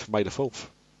release it for May the 4th.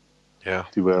 Yeah,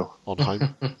 they will on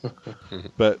home.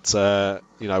 But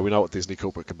we know what Disney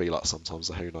corporate can be like sometimes.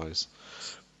 So who knows?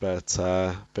 But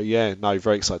yeah, no,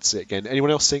 very excited to see it again.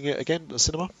 Anyone else seeing it again at the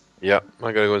cinema? Yeah,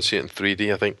 I'm gonna go and see it in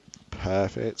 3D. I think.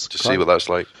 Perfect. To see what that's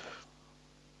like.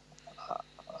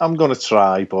 I'm gonna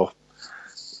try, but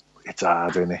it's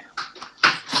hard, isn't it?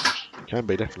 Can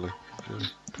be, definitely.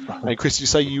 Yeah. And Chris, you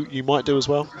say you might do as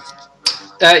well?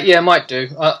 Yeah, I might do.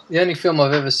 The only film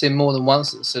I've ever seen more than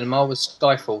once at the cinema was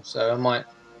Skyfall, so I might.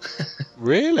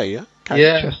 Really? Okay,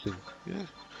 yeah. Interesting.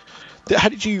 Yeah. How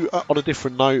did you, on a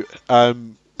different note,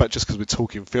 but just because we're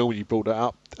talking film and you brought that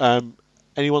up,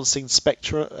 anyone seen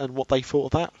Spectre and what they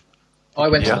thought of that? I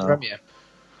went to the premiere.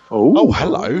 Oh,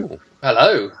 hello.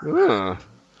 Hello.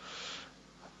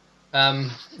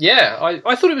 Yeah,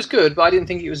 I thought it was good, but I didn't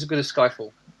think it was as good as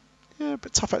Skyfall. Yeah,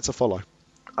 but tough act to follow.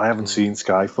 I haven't seen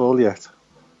Skyfall yet.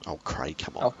 Oh, Craig,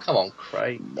 come on. Oh, come on,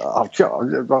 Craig. Sorry.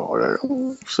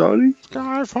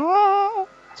 Skyfall.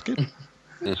 It's good.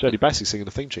 Shirley Bassey singing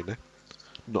the theme tune there.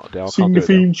 Not a doubt. Sing the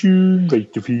theme tune.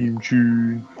 Make the theme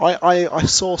tune. I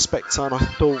saw Spectre and I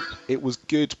thought it was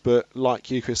good, but like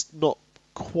you, Chris, not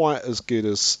quite as good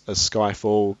as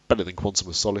Skyfall. Better than Quantum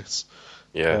of Solace.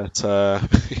 Yeah. But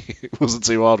it wasn't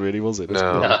too hard, really, was it?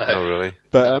 No, not really.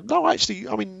 But no, actually,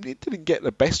 I mean, it didn't get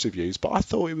the best reviews, but I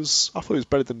thought it was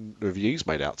better than the reviews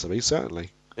made out to be. Certainly.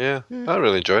 Yeah, I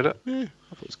really enjoyed it. Yeah,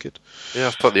 I thought it was good. Yeah,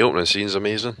 I thought the opening scene's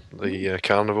amazing. The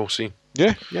carnival scene.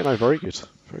 Yeah, no, very good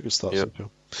start to the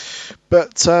film.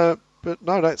 But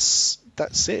no, that's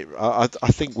it. I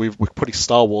think we're pretty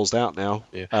Star Wars out now.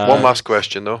 Yeah. One last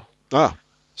question though.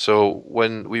 So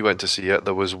when we went to see it,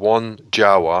 there was one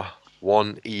Jawa,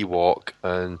 one Ewok,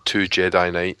 and 2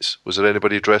 Jedi Knights. Was there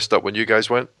anybody dressed up when you guys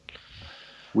went?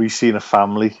 We seen a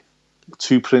family,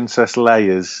 2 Princess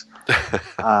Leias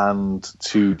and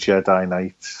 2 Jedi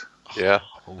Knights. Yeah.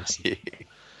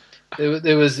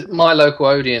 There was my local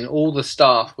Odeon. All the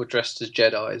staff were dressed as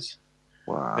Jedis.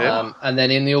 Wow. And then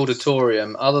in the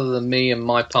auditorium, other than me and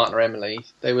my partner Emily,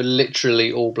 they were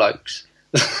literally all blokes.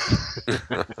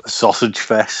 Sausage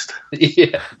fest.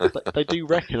 Yeah. They do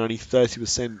reckon only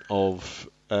 30% of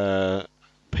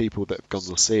people that have gone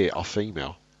to see it are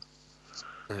female.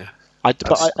 Yeah.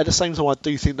 But at the same time, I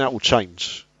do think that will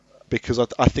change because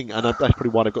I think, and that's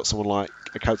probably why they've got someone like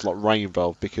a character like Rey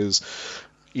involved because,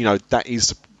 that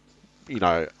is,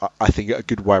 I think a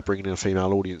good way of bringing in a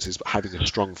female audience is having a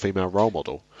strong female role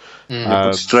model.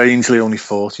 But strangely, only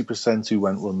 40% who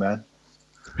went were men.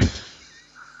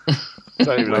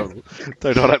 Don't know what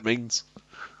that means.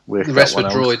 The rest were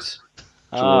droids.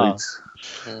 Droids.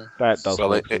 That does.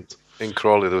 Well, in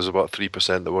Crawley, there was about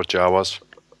 3% that were Jawas.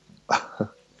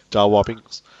 Jawa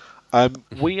Binks.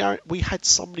 We had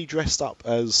somebody dressed up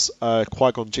as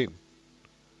Qui-Gon Jinn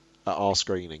at our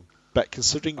screening, but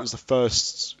considering it was the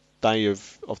first day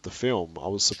of the film, I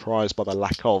was surprised by the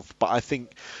lack of. But I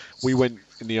think we went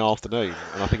in the afternoon,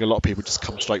 and I think a lot of people just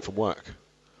come straight from work.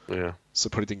 Yeah. So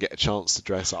probably didn't get a chance to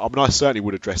dress up. I mean, I certainly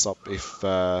would have dressed up if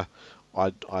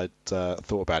I'd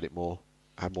thought about it more,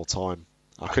 had more time.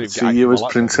 I couldn't see you as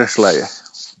Princess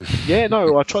Leia. Yeah,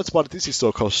 no, I tried to buy the Disney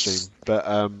Store costume,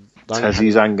 but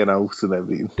Tessie's hanging out and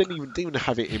everything. Didn't even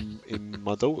have it in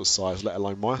my daughter's size, let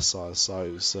alone my size. So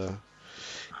it was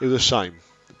a shame.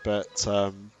 But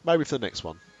maybe for the next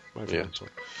one.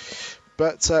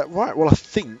 But right, well, I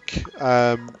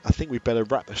think we better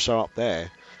wrap the show up there.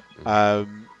 To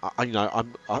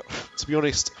be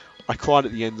honest, I cried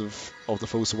at the end of The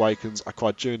Force Awakens. I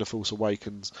cried during The Force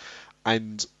Awakens,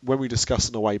 and when we discussed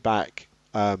on the way back,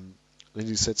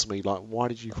 Lindsay said to me, like, "Why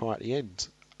did you cry at the end?"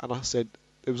 And I said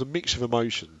it was a mixture of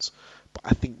emotions, but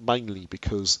I think mainly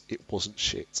because it wasn't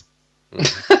shit.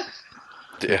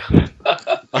 Yeah.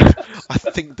 I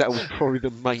think that was probably the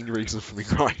main reason for me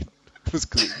crying, was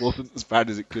because it wasn't as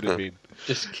bad as it could have been.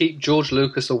 Just keep George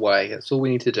Lucas away. That's all we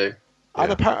need to do.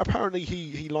 And apparently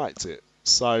he liked it.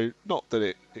 So, not that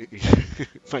it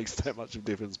makes that much of a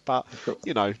difference, but,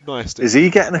 nice. Is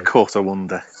he getting a cut, I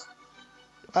wonder?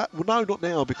 Well, no, not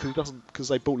now, because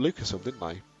they bought Lucasfilm, didn't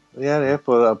they? Yeah,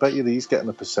 but I bet you he's getting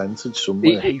a percentage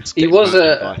somewhere. He was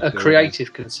a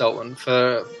creative consultant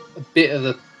for a bit of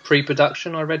the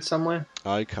pre-production, I read somewhere.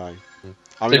 Okay.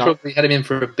 They probably had him in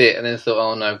for a bit and then thought,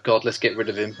 oh no, God, let's get rid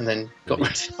of him, and then got rid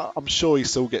of him. I'm sure he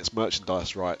still gets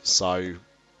merchandise right, so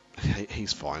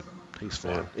he's fine. He's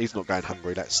fine. Yeah. He's not going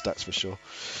hungry, that's for sure.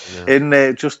 Yeah.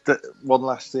 In just one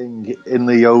last thing, in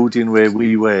the Odeon where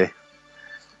we were,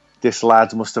 this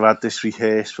lad must have had this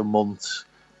rehearsed for months.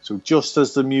 So just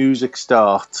as the music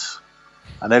starts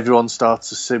and everyone starts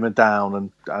to simmer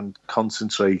down and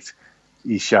concentrate,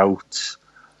 he shouts,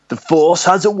 "The Force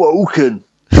has awoken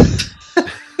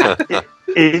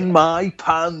in my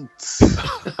pants."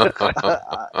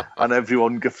 And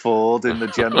everyone guffawed in the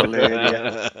general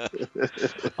area.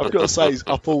 I've got to say,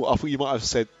 I thought you might have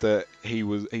said that he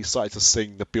started to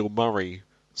sing the Bill Murray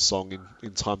song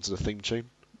in time to the theme tune.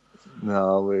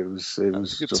 No, it was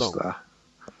just song. that.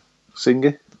 Sing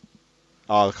it.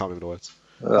 Oh, I can't remember the words.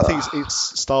 I think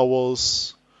it's Star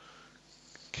Wars.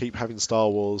 Keep having Star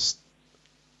Wars.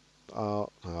 I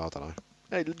don't know.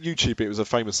 Hey, YouTube, it was a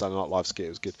famous Saturday Night Live skit. It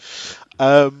was good.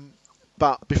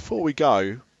 But before we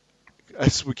go,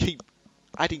 as we keep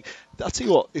adding, I'll tell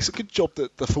you what, it's a good job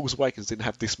that The Force Awakens didn't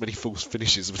have this many false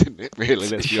finishes within it, really,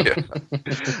 let's be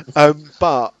honest.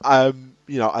 But I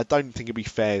don't think it'd be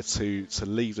fair to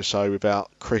leave the show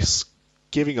without Chris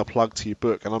giving a plug to your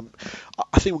book. And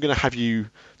I think we're going to have you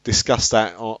discuss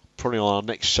that probably on our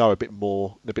next show in a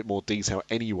bit more detail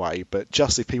anyway. But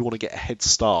just if people want to get a head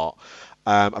start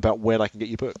about where they can get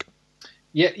your book.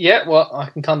 Yeah. Well, I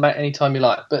can come back anytime you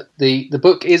like. But the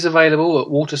book is available at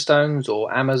Waterstones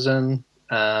or Amazon,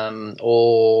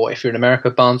 or if you're in America,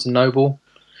 Barnes & Noble.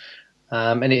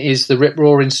 And it is the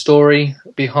rip-roaring story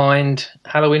behind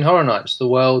Halloween Horror Nights, the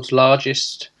world's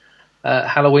largest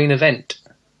Halloween event.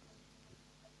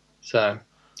 So,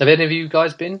 have any of you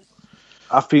guys been?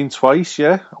 I've been twice,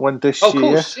 yeah. I went this year. Of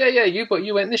course, yeah.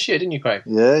 You went this year, didn't you, Craig?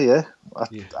 Yeah. I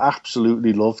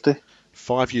absolutely loved it.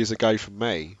 5 years ago for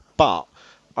me, but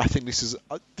I think this is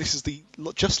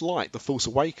just like The Force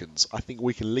Awakens. I think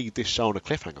we can leave this show on a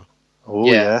cliffhanger. Oh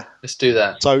yeah. Let's do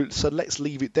that. So let's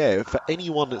leave it there. For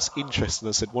anyone that's interested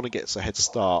and said want to get us a head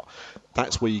start,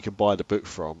 that's where you can buy the book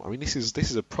from. I mean, this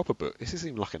is a proper book. This isn't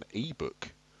even like an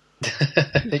e-book.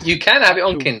 You can have it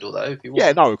on Kindle though, if you want.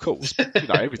 Yeah, no, of course.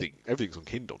 Everything's on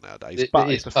Kindle nowadays.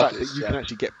 But it's the fact that you can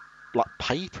actually get like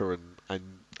paper and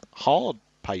hard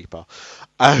paper,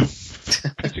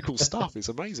 physical stuff. It's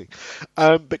amazing.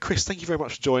 But Chris, thank you very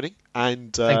much for joining,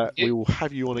 and we will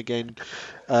have you on again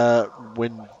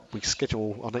when we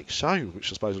schedule our next show,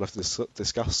 which I suppose we'll have to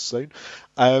discuss soon.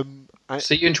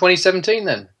 See you in 2017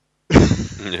 then.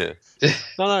 Yeah.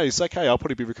 No, it's okay. I'll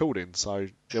probably be recording, so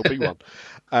there'll be one.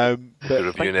 But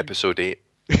reviewing episode 8.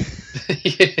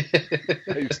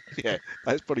 Yeah,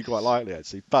 that's probably quite likely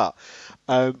actually. But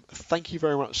thank you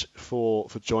very much for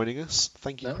joining us.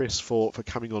 Thank you, Chris, for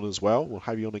coming on as well. We'll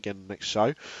have you on again next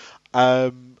show.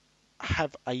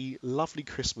 Have a lovely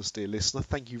Christmas, dear listener.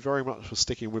 Thank you very much for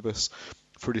sticking with us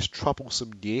through this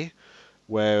troublesome year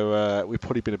where we've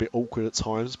probably been a bit awkward at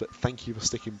times, but thank you for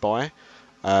sticking by.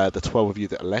 The 12 of you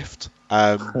that are left.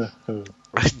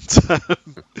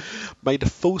 And may the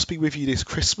force be with you this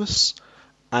Christmas.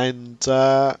 And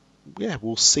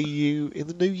we'll see you in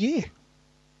the new year.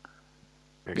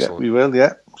 Excellent. Yeah, we will.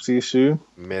 Yeah, see you soon.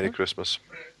 Merry Christmas.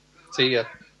 See ya.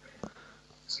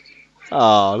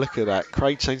 Oh, look at that.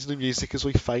 Craig changing the music as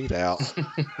we fade out.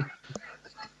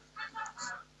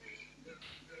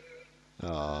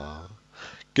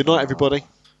 Good night, everybody.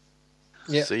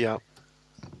 Yeah. See ya.